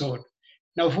double-edged sword.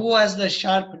 Now, who has the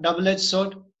sharp double-edged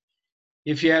sword?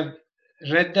 If you have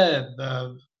read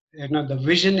the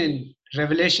vision in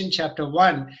Revelation chapter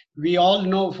 1, we all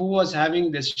know who was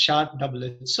having this sharp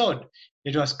double-edged sword.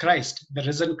 It was Christ. The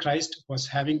risen Christ was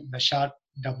having the sharp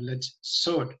double-edged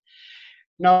sword.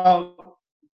 Now,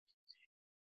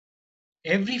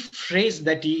 every phrase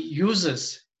that he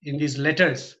uses in these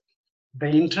letters, the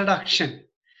introduction,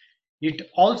 it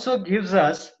also gives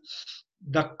us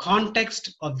the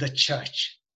context of the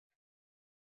church.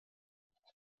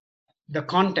 The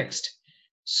context.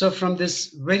 So from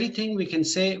this very thing, we can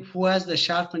say who has the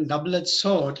sharp and double-edged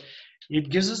sword.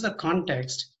 It gives us the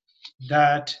context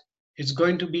that it's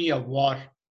going to be a war.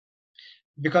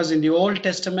 Because in the Old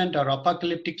Testament or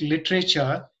apocalyptic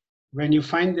literature, when you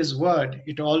find this word,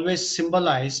 it always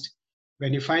symbolized,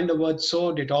 when you find the word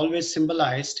sword, it always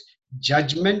symbolized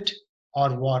judgment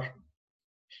or war.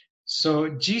 So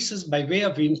Jesus, by way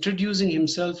of introducing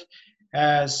himself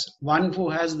as one who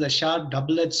has the sharp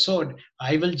double-edged sword,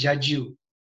 I will judge you.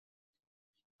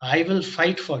 I will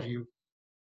fight for you.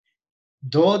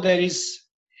 Though there is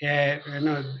there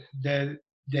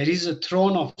is a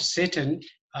throne of Satan,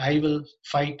 I will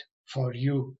fight for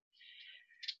you.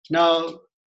 Now,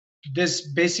 this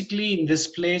basically in this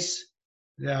place,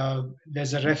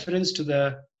 there's a reference to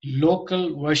the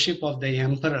local worship of the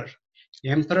emperor. The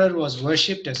emperor was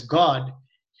worshipped as God,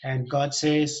 and God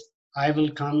says, I will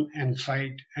come and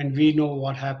fight. And we know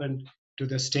what happened to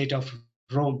the state of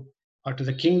Rome, or to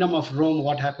the kingdom of Rome,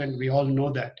 what happened, we all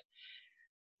know that.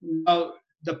 Now,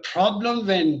 the problem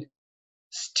when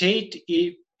state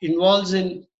involves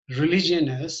in religion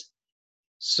is,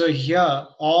 so here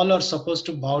all are supposed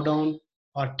to bow down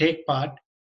or take part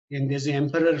in these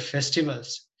emperor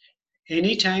festivals.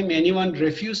 Anytime anyone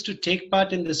refuses to take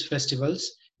part in these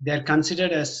festivals, they are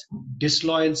considered as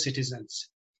disloyal citizens.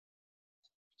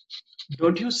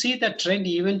 Don't you see that trend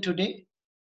even today?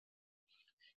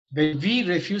 When we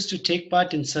refuse to take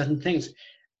part in certain things,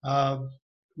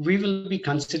 we will be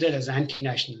considered as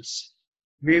anti-nationals.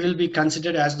 We will be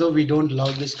considered as though we don't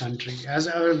love this country, as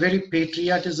our very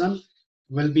patriotism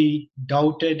will be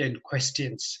doubted and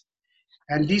questioned.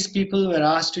 And these people were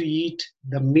asked to eat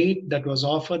the meat that was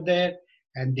offered there,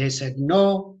 and they said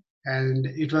no, and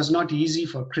it was not easy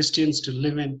for Christians to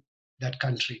live in that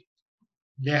country.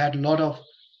 They had a lot of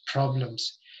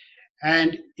problems.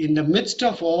 And in the midst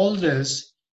of all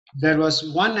this, there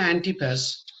was one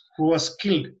Antipas who was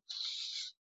killed.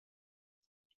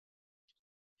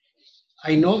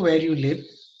 I know where you live,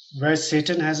 where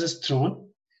Satan has his throne.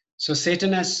 So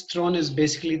Satan has throne is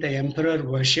basically the emperor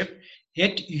worship.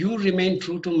 Yet you remain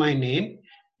true to my name.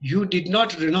 You did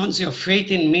not renounce your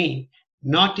faith in me,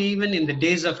 not even in the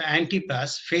days of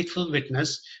Antipas, faithful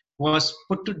witness, was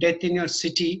put to death in your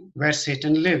city where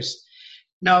Satan lives.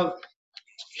 Now,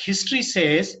 history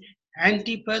says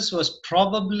Antipas was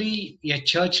probably a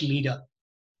church leader,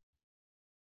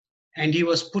 and he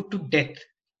was put to death.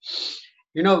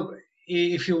 You know,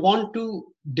 if you want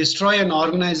to destroy an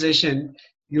organization,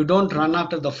 you don't run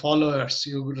after the followers,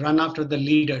 you run after the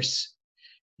leaders.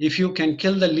 If you can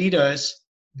kill the leaders,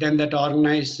 then that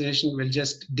organization will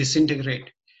just disintegrate.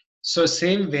 So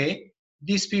same way,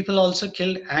 these people also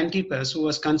killed Antipas, who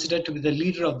was considered to be the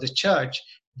leader of the church.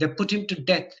 They put him to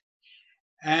death.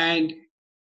 And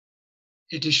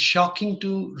it is shocking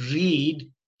to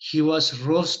read, he was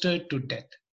roasted to death.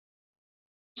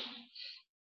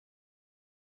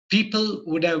 People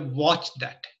would have watched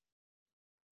that.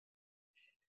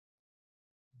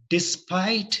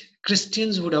 Despite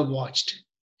Christians would have watched,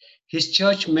 his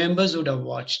church members would have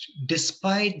watched.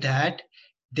 Despite that,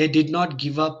 they did not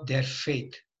give up their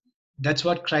faith. That's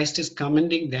what Christ is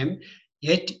commending them.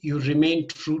 Yet you remain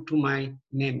true to my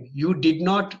name. You did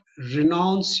not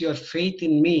renounce your faith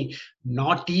in me,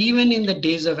 not even in the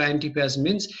days of Antipas.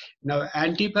 Means now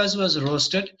Antipas was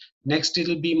roasted, next it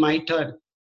will be my turn.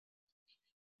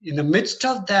 In the midst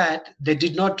of that, they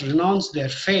did not renounce their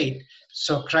faith,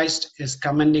 so Christ is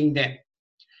commending them.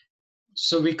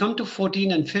 So we come to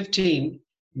 14 and 15.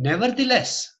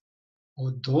 Nevertheless,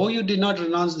 although you did not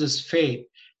renounce this faith,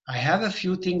 I have a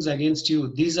few things against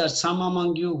you. These are some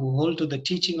among you who hold to the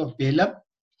teaching of Balaam,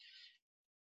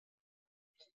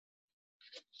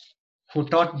 who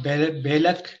taught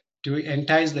Balak to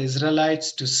entice the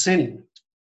Israelites to sin,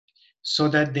 so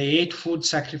that they ate food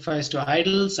sacrificed to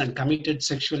idols and committed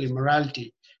sexual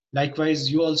immorality.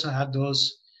 Likewise, you also have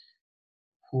those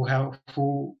who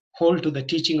hold to the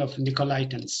teaching of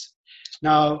Nicolaitans.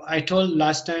 Now, I told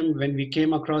last time when we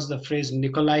came across the phrase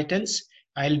Nicolaitans,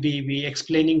 I'll be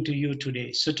explaining to you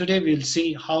today. So today we'll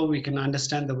see how we can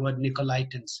understand the word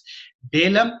Nicolaitans.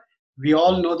 Balaam, we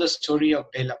all know the story of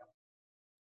Balaam.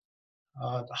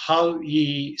 How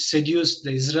he seduced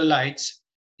the Israelites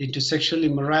into sexual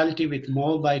immorality with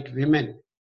Moabite women.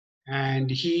 And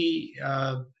he,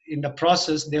 in the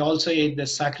process, they also ate the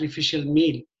sacrificial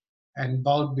meal and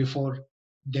bowed before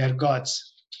their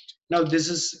gods. Now,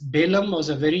 Balaam was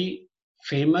a very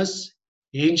famous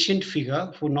ancient figure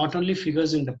who not only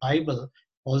figures in the Bible,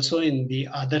 also in the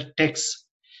other texts.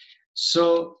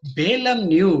 So Balaam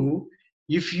knew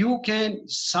if you can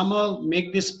somehow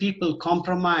make these people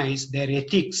compromise their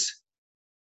ethics,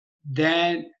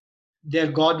 then their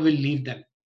God will leave them.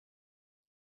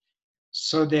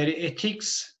 So their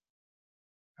ethics,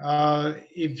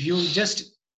 if you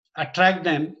just attract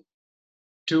them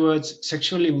towards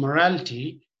sexual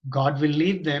immorality, God will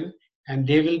leave them and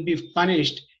they will be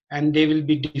punished and they will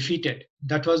be defeated.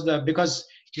 That was because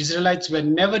Israelites were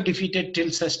never defeated till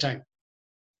such time.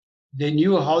 They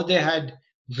knew how they had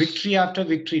victory after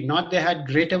victory. Not they had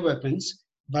greater weapons,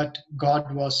 but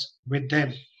God was with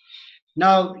them.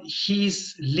 Now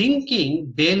he's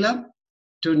linking Balaam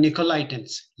to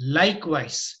Nicolaitans.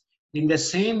 Likewise, in the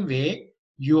same way,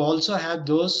 you also have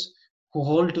those who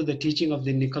hold to the teaching of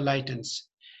the Nicolaitans.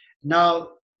 Now,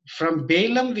 from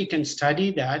Balaam, we can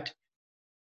study that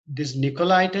these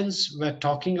Nicolaitans were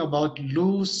talking about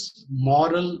loose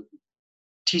moral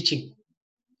teaching.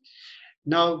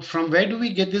 Now, from where do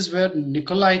we get this word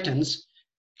Nicolaitans?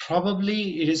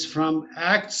 Probably it is from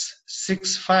Acts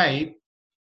 6:5.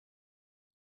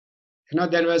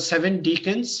 There were 7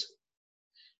 deacons,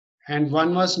 and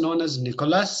one was known as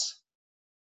Nicholas.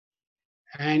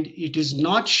 And it is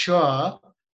not sure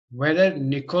whether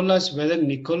Nicholas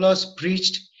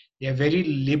preached a very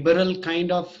liberal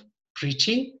kind of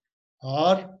preaching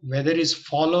or whether his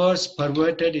followers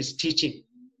perverted his teaching.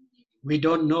 We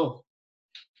don't know.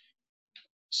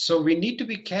 So we need to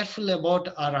be careful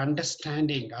about our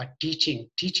understanding, our teaching.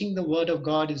 Teaching the word of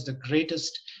God is the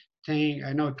greatest thing.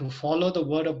 I know to follow the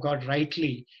word of God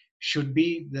rightly should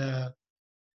be the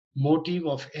motive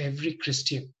of every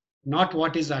Christian. Not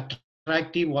what is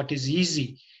attractive, what is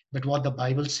easy, but what the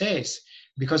Bible says.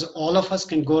 Because all of us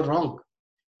can go wrong.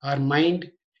 Our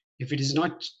mind, if it is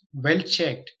not well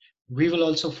checked, we will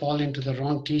also fall into the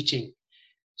wrong teaching.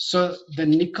 So the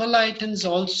Nicolaitans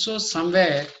also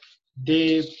somewhere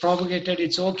they propagated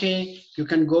it's okay, you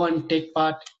can go and take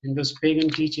part in those pagan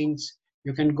teachings,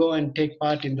 you can go and take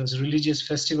part in those religious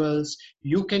festivals,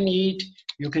 you can eat,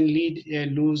 you can lead a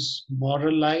loose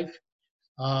moral life.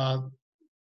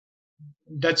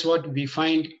 That's what we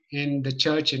find in the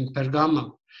church in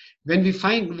Pergamum. When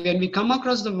we come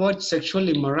across the word sexual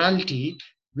immorality,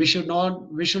 we should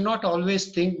not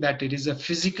always think that it is a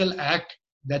physical act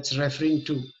that's referring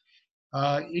to.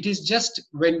 It is just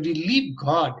when we leave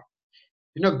God.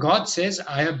 God says,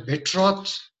 I have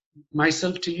betrothed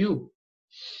myself to you.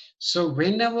 So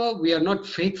whenever we are not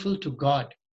faithful to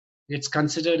God, it's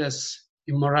considered as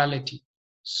immorality.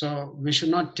 So we should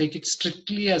not take it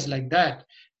strictly as like that,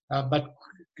 but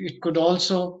it could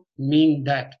also mean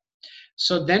that.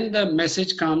 So then the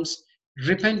message comes,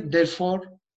 repent therefore,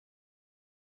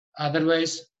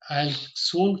 otherwise I'll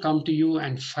soon come to you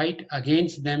and fight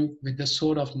against them with the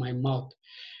sword of my mouth.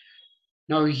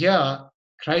 Now here,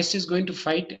 Christ is going to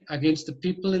fight against the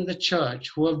people in the church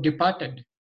who have departed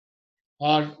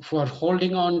or who are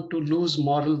holding on to loose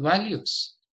moral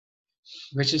values,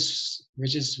 which is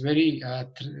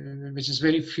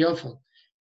very fearful.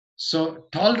 So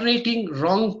tolerating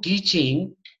wrong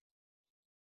teaching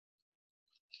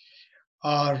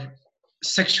or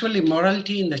sexual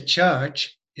immorality in the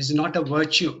church is not a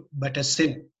virtue but a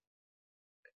sin.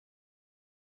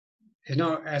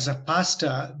 As a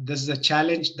pastor, this is a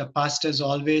challenge the pastors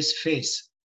always face.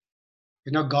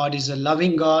 God is a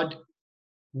loving God.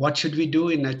 What should we do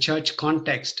in a church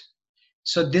context?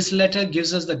 So this letter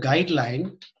gives us the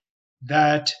guideline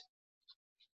that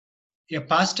a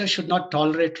pastor should not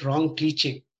tolerate wrong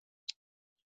teaching.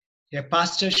 A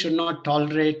pastor should not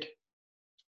tolerate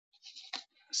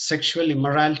sexual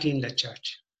immorality in the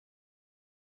church.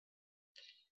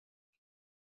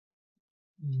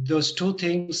 Those two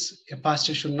things a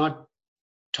pastor should not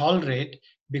tolerate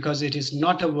because it is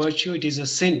not a virtue, it is a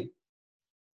sin.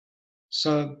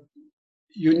 So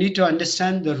you need to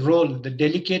understand the role, the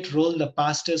delicate role the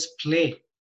pastors play.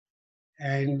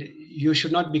 And you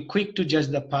should not be quick to judge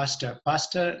the pastor.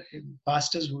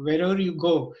 Pastors, wherever you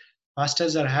go,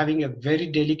 pastors are having a very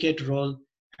delicate role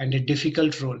and a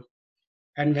difficult role.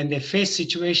 And when they face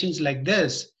situations like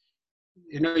this,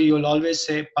 you'll always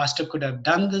say, pastor could have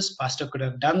done this, pastor could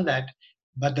have done that.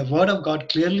 But the word of God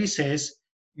clearly says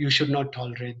you should not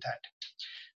tolerate that.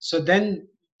 So then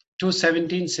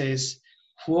 2:17 says,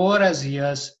 whoever has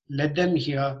ears, let them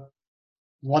hear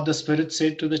what the Spirit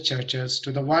said to the churches.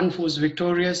 To the one who is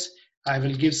victorious, I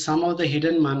will give some of the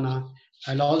hidden manna.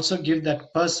 I'll also give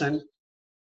that person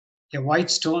a white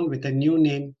stone with a new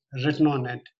name written on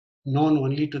it, known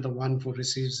only to the one who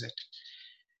receives it.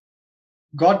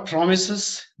 God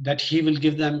promises that he will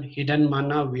give them hidden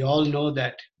manna. We all know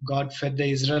that God fed the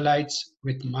Israelites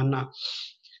with manna.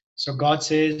 So God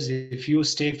says, if you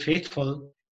stay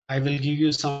faithful, I will give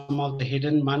you some of the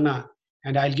hidden manna,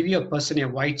 and I'll give you a person a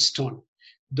white stone.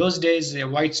 Those days, a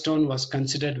white stone was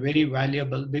considered very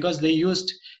valuable because they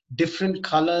used different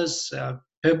colors,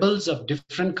 pebbles of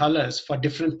different colors for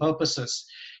different purposes.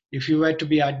 If you were to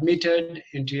be admitted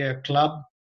into a club,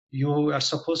 you are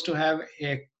supposed to have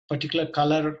a particular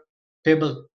color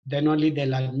pebble, then only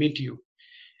they'll admit you.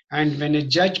 And when a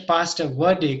judge passed a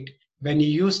verdict, when he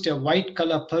used a white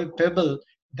color pebble,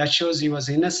 that shows he was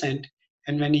innocent.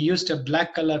 And when he used a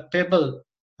black color pebble,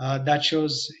 that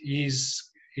shows he's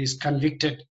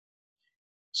convicted.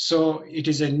 So it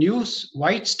is a new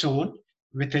white stone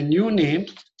with a new name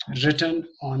written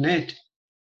on it.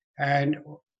 And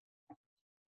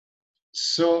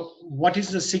so what is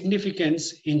the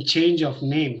significance in change of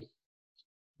name?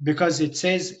 Because it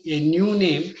says a new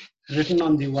name written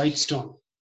on the white stone.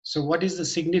 So what is the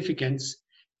significance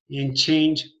in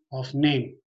change of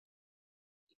name?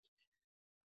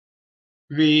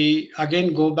 We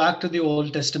again go back to the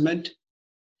Old Testament.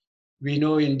 We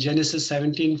know in Genesis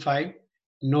 17:5,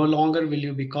 no longer will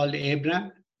you be called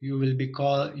Abram,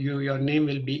 your name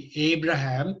will be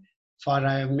Abraham, for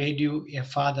I have made you a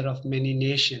father of many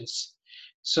nations.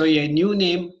 So a new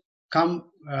name comes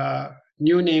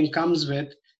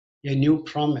with a new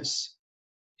promise,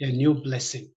 a new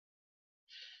blessing.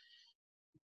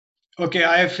 Okay,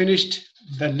 I have finished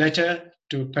the letter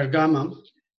to Pergamum.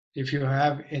 If you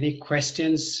have any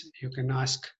questions, you can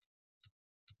ask.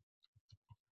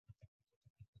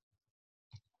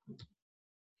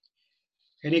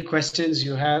 Any questions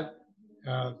you have?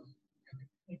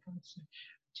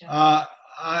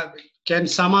 Can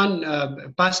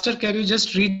someone, Pastor, can you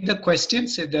just read the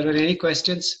questions if there are any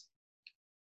questions?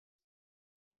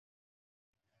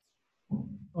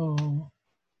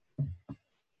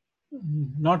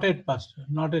 Not yet, Pastor.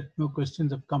 Not yet. No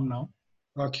questions have come now.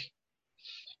 Okay.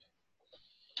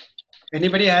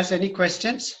 Anybody has any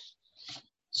questions?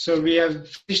 So we have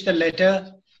finished the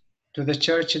letter to the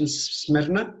church in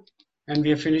Smyrna, and we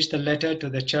have finished the letter to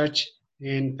the church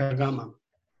in Pergamum.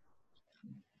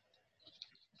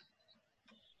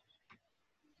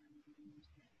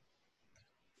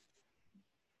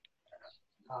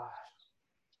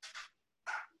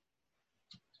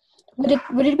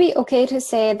 Would it be okay to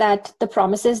say that the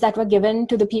promises that were given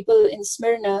to the people in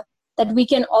Smyrna, that we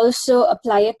can also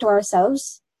apply it to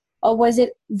ourselves? Or was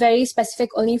it very specific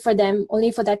only for them,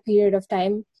 only for that period of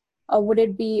time? Or would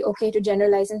it be okay to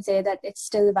generalize and say that it's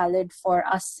still valid for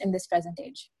us in this present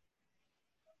age?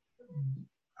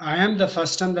 I am the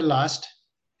first and the last.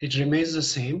 It remains the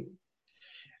same.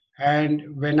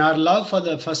 And when our love for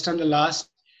the first and the last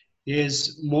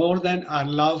is more than our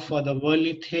love for the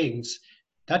worldly things,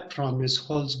 that promise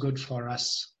holds good for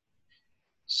us.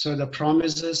 So the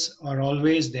promises are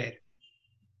always there.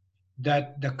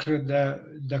 That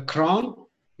the crown,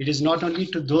 it is not only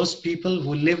to those people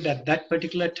who lived at that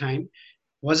particular time.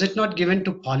 Was it not given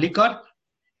to Polycarp?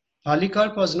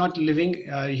 Polycarp was not living,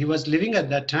 he was living at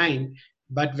that time,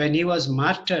 but when he was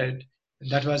martyred,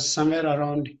 that was somewhere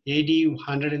around AD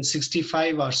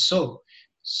 165 or so.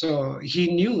 So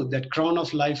he knew that crown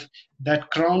of life, that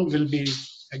crown will be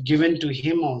given to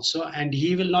him also, and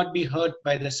he will not be hurt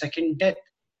by the second death.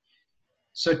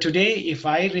 So today, if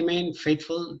I remain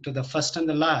faithful to the first and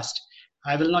the last,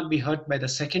 I will not be hurt by the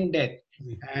second death.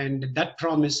 And that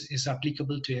promise is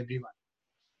applicable to everyone.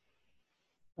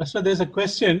 Pastor, there's a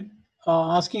question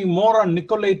asking more on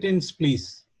Nicolaitans,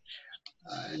 please.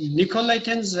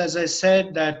 Nicolaitans, as I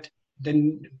said, that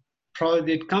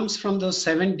it comes from those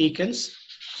 7 deacons,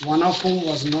 one of whom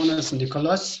was known as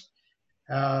Nicholas.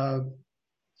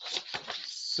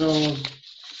 So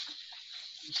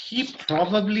he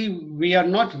probably, we are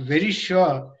not very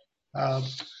sure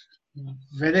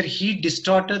whether he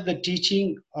distorted the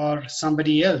teaching or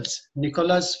somebody else.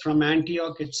 Nicholas from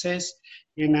Antioch, it says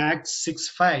in Acts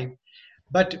 6:5.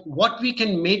 But what we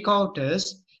can make out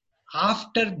is,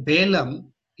 after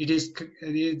Balaam,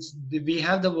 we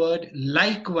have the word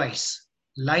likewise.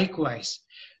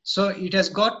 So it has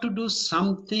got to do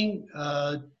something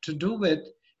to do with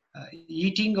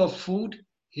eating of food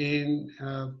in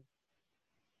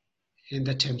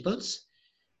the temples,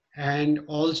 and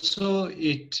also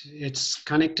it's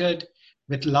connected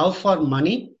with love for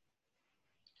money.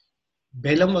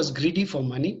 Balaam was greedy for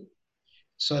money,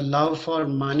 so love for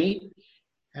money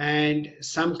and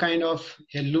some kind of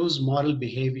a loose moral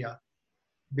behavior,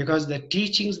 because the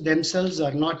teachings themselves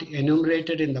are not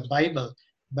enumerated in the Bible,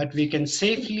 but we can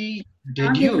safely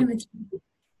deduce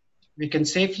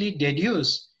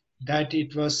that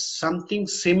it was something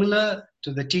similar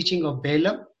to the teaching of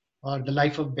Balaam or the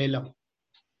life of Balaam.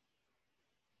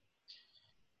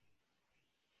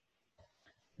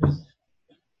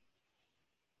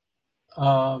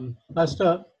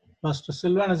 Pastor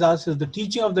Silvan has asked, is the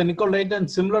teaching of the Nicolaitans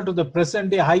similar to the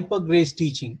present day hyper grace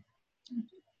teaching?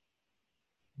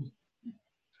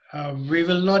 We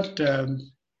will not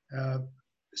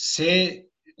say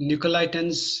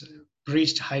Nicolaitans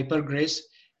preached hyper grace.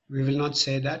 We will not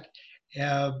say that.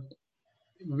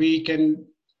 We can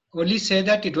only say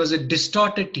that it was a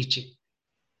distorted teaching.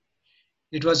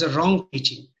 It was a wrong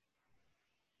teaching.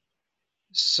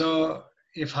 So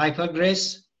if hyper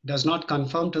grace does not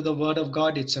conform to the word of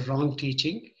God, it's a wrong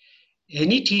teaching.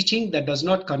 Any teaching that does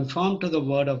not conform to the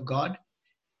word of God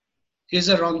is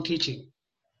a wrong teaching.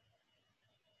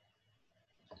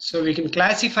 So we can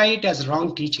classify it as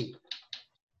wrong teaching.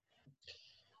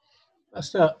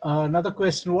 Pastor, another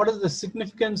question. What is the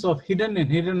significance of hidden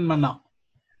and hidden manna?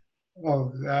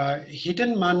 Oh,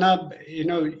 hidden manna,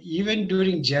 even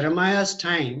during Jeremiah's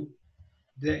time,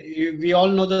 we all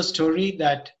know the story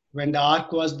that when the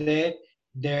ark was there,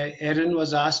 Aaron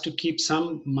was asked to keep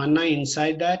some manna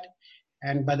inside that.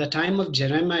 And by the time of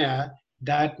Jeremiah,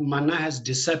 that manna has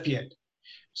disappeared.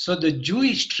 So the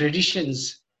Jewish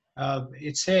traditions,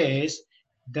 it says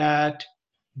that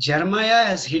Jeremiah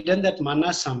has hidden that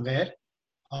manna somewhere,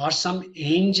 or some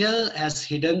angel has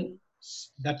hidden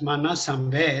that manna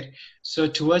somewhere. So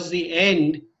towards the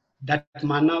end, that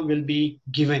manna will be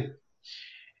given.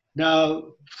 Now,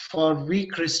 for we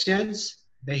Christians,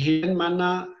 the hidden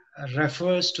manna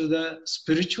refers to the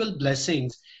spiritual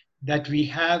blessings that we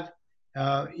have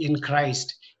in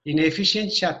Christ. In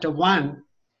Ephesians chapter 1,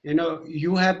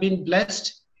 you have been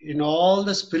blessed in all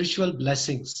the spiritual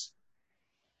blessings.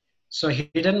 So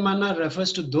hidden manna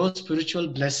refers to those spiritual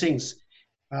blessings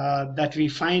that we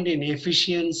find in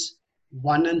Ephesians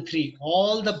 1 and 3,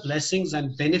 all the blessings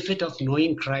and benefit of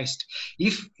knowing Christ.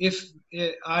 If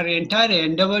our entire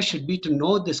endeavor should be to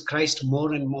know this Christ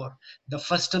more and more, the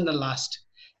first and the last.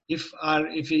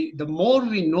 The more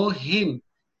we know Him,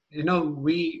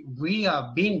 we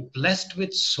are being blessed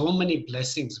with so many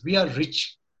blessings. We are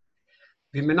rich.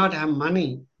 We may not have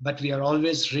money, but we are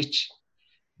always rich.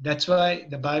 That's why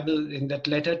the Bible, in that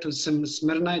letter to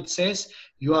Smyrna, it says,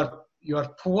 you are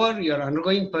poor, you are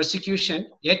undergoing persecution,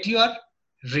 yet you are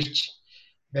rich.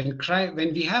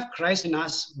 When we have Christ in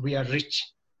us, we are rich.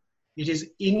 It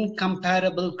is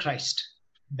incomparable Christ.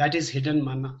 That is hidden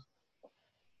manna.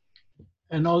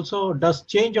 And also, does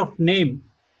change of name,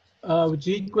 which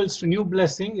equals to new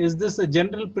blessing, is this a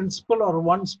general principle or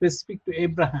one specific to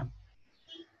Abraham?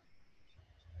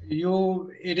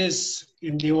 It is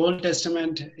in the Old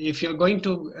Testament. If you're going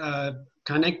to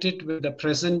connect it with the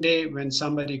present day, when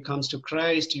somebody comes to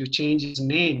Christ, you change his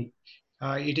name.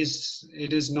 It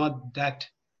is not that.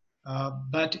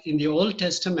 But in the Old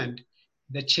Testament,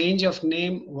 the change of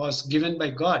name was given by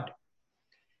God.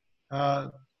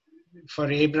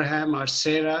 For Abraham or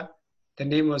Sarah, the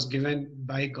name was given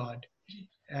by God.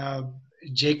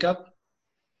 Jacob.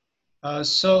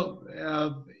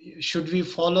 Should we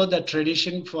follow the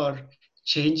tradition for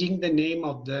changing the name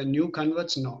of the new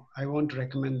converts? No, I won't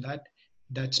recommend that.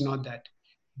 That's not that.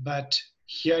 But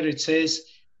here it says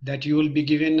that you will be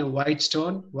given a white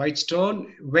stone. White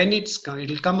stone, when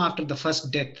it'll come after the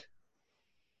first death.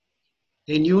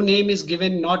 A new name is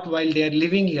given not while they are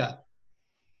living here.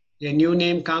 A new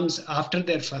name comes after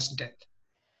their first death.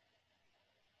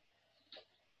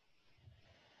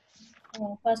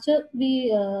 Pastor, we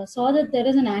saw that there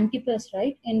is an Antipas,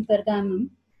 right, in Pergamum.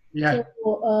 Yeah.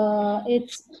 So it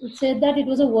said that it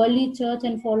was a worldly church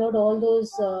and followed all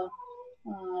those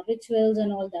rituals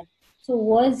and all that. So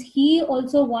was he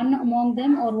also one among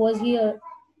them, or was he a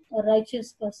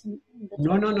righteous person?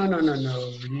 No.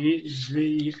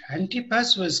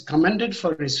 Antipas was commended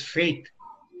for his faith.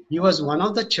 He was one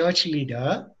of the church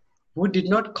leader who did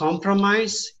not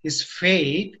compromise his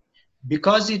faith.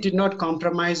 Because he did not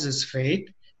compromise his faith,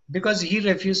 because he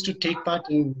refused to take part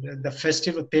in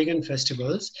the pagan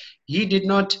festivals, he did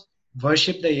not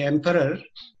worship the emperor.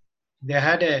 They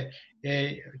had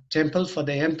a temple for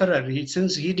the emperor.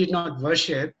 Since he did not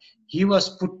worship, he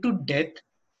was put to death.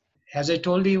 As I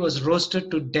told you, he was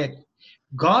roasted to death.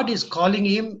 God is calling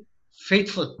him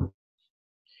faithful.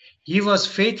 He was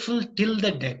faithful till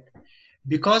the death.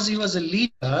 Because he was a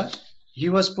leader, he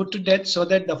was put to death so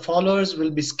that the followers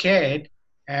will be scared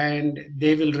and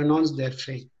they will renounce their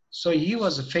faith. So he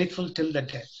was faithful till the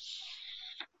death.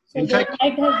 So in there fact,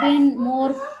 might have been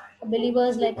more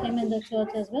believers like him in the church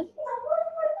as well.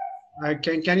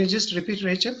 Can you just repeat,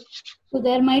 Rachel? So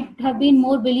there might have been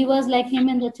more believers like him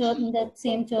in the church, in that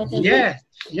same church as well.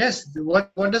 Yes.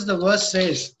 What does the verse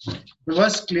says? The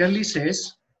verse clearly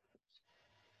says,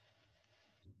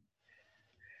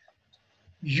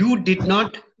 you did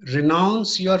not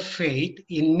renounce your faith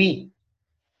in me.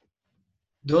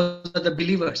 Those are the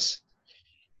believers.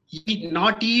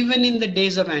 Not even in the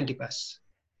days of Antipas.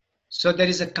 So there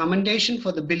is a commendation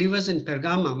for the believers in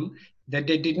Pergamum that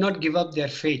they did not give up their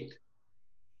faith.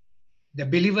 The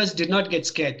believers did not get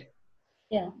scared.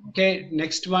 Yeah. Okay,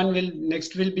 next will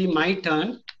be my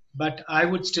turn, but I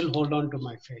would still hold on to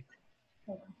my faith.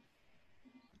 Okay.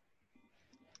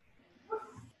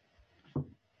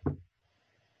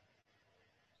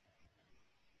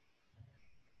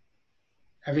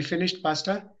 Have you finished,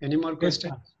 Pastor? Any more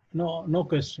questions? No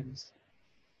questions.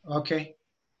 Okay.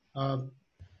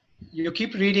 You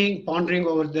keep reading, pondering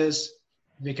over this.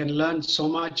 We can learn so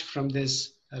much from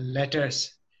these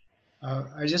letters.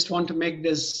 I just want to make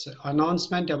this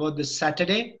announcement about this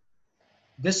Saturday.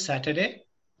 This Saturday,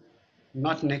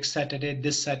 not next Saturday,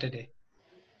 this Saturday.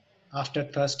 After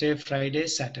Thursday, Friday,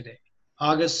 Saturday.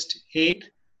 August 8th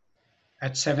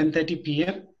at 7:30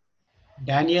 p.m.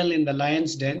 Daniel in the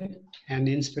Lion's Den and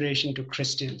Inspiration to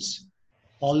Christians.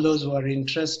 All those who are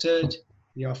interested,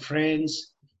 your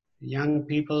friends, young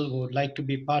people who would like to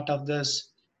be part of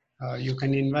this, you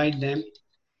can invite them.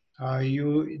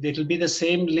 It will be the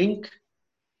same link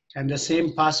and the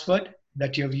same password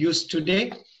that you have used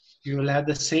today. You will have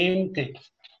the same thing.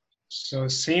 So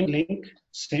same link,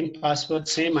 same password,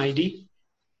 same ID.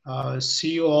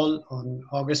 See you all on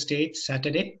August 8th,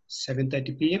 Saturday,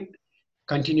 7:30 p.m.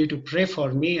 Continue to pray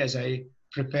for me as I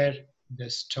prepare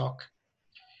this talk.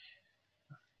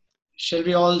 Shall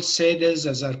we all say this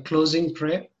as our closing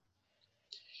prayer?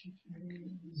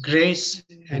 Grace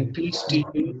and peace to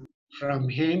you from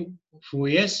Him who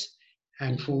is,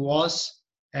 and who was,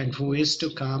 and who is to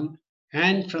come,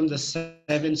 and from the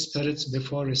seven spirits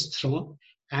before His throne,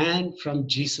 and from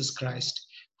Jesus Christ,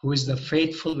 who is the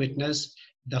faithful witness,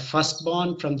 the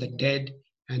firstborn from the dead,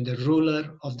 and the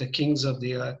ruler of the kings of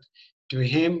the earth. To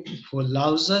Him who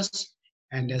loves us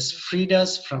and has freed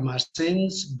us from our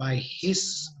sins by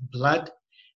His blood,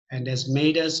 and has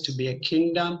made us to be a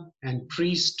kingdom and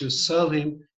priests to serve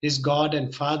Him, His God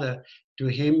and Father. To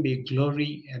Him be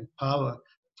glory and power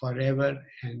forever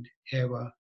and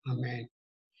ever. Amen.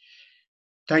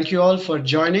 Thank you all for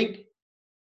joining.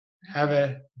 Have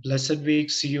a blessed week.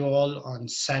 See you all on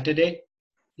Saturday.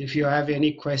 If you have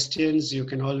any questions, you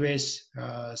can always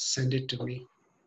send it to me.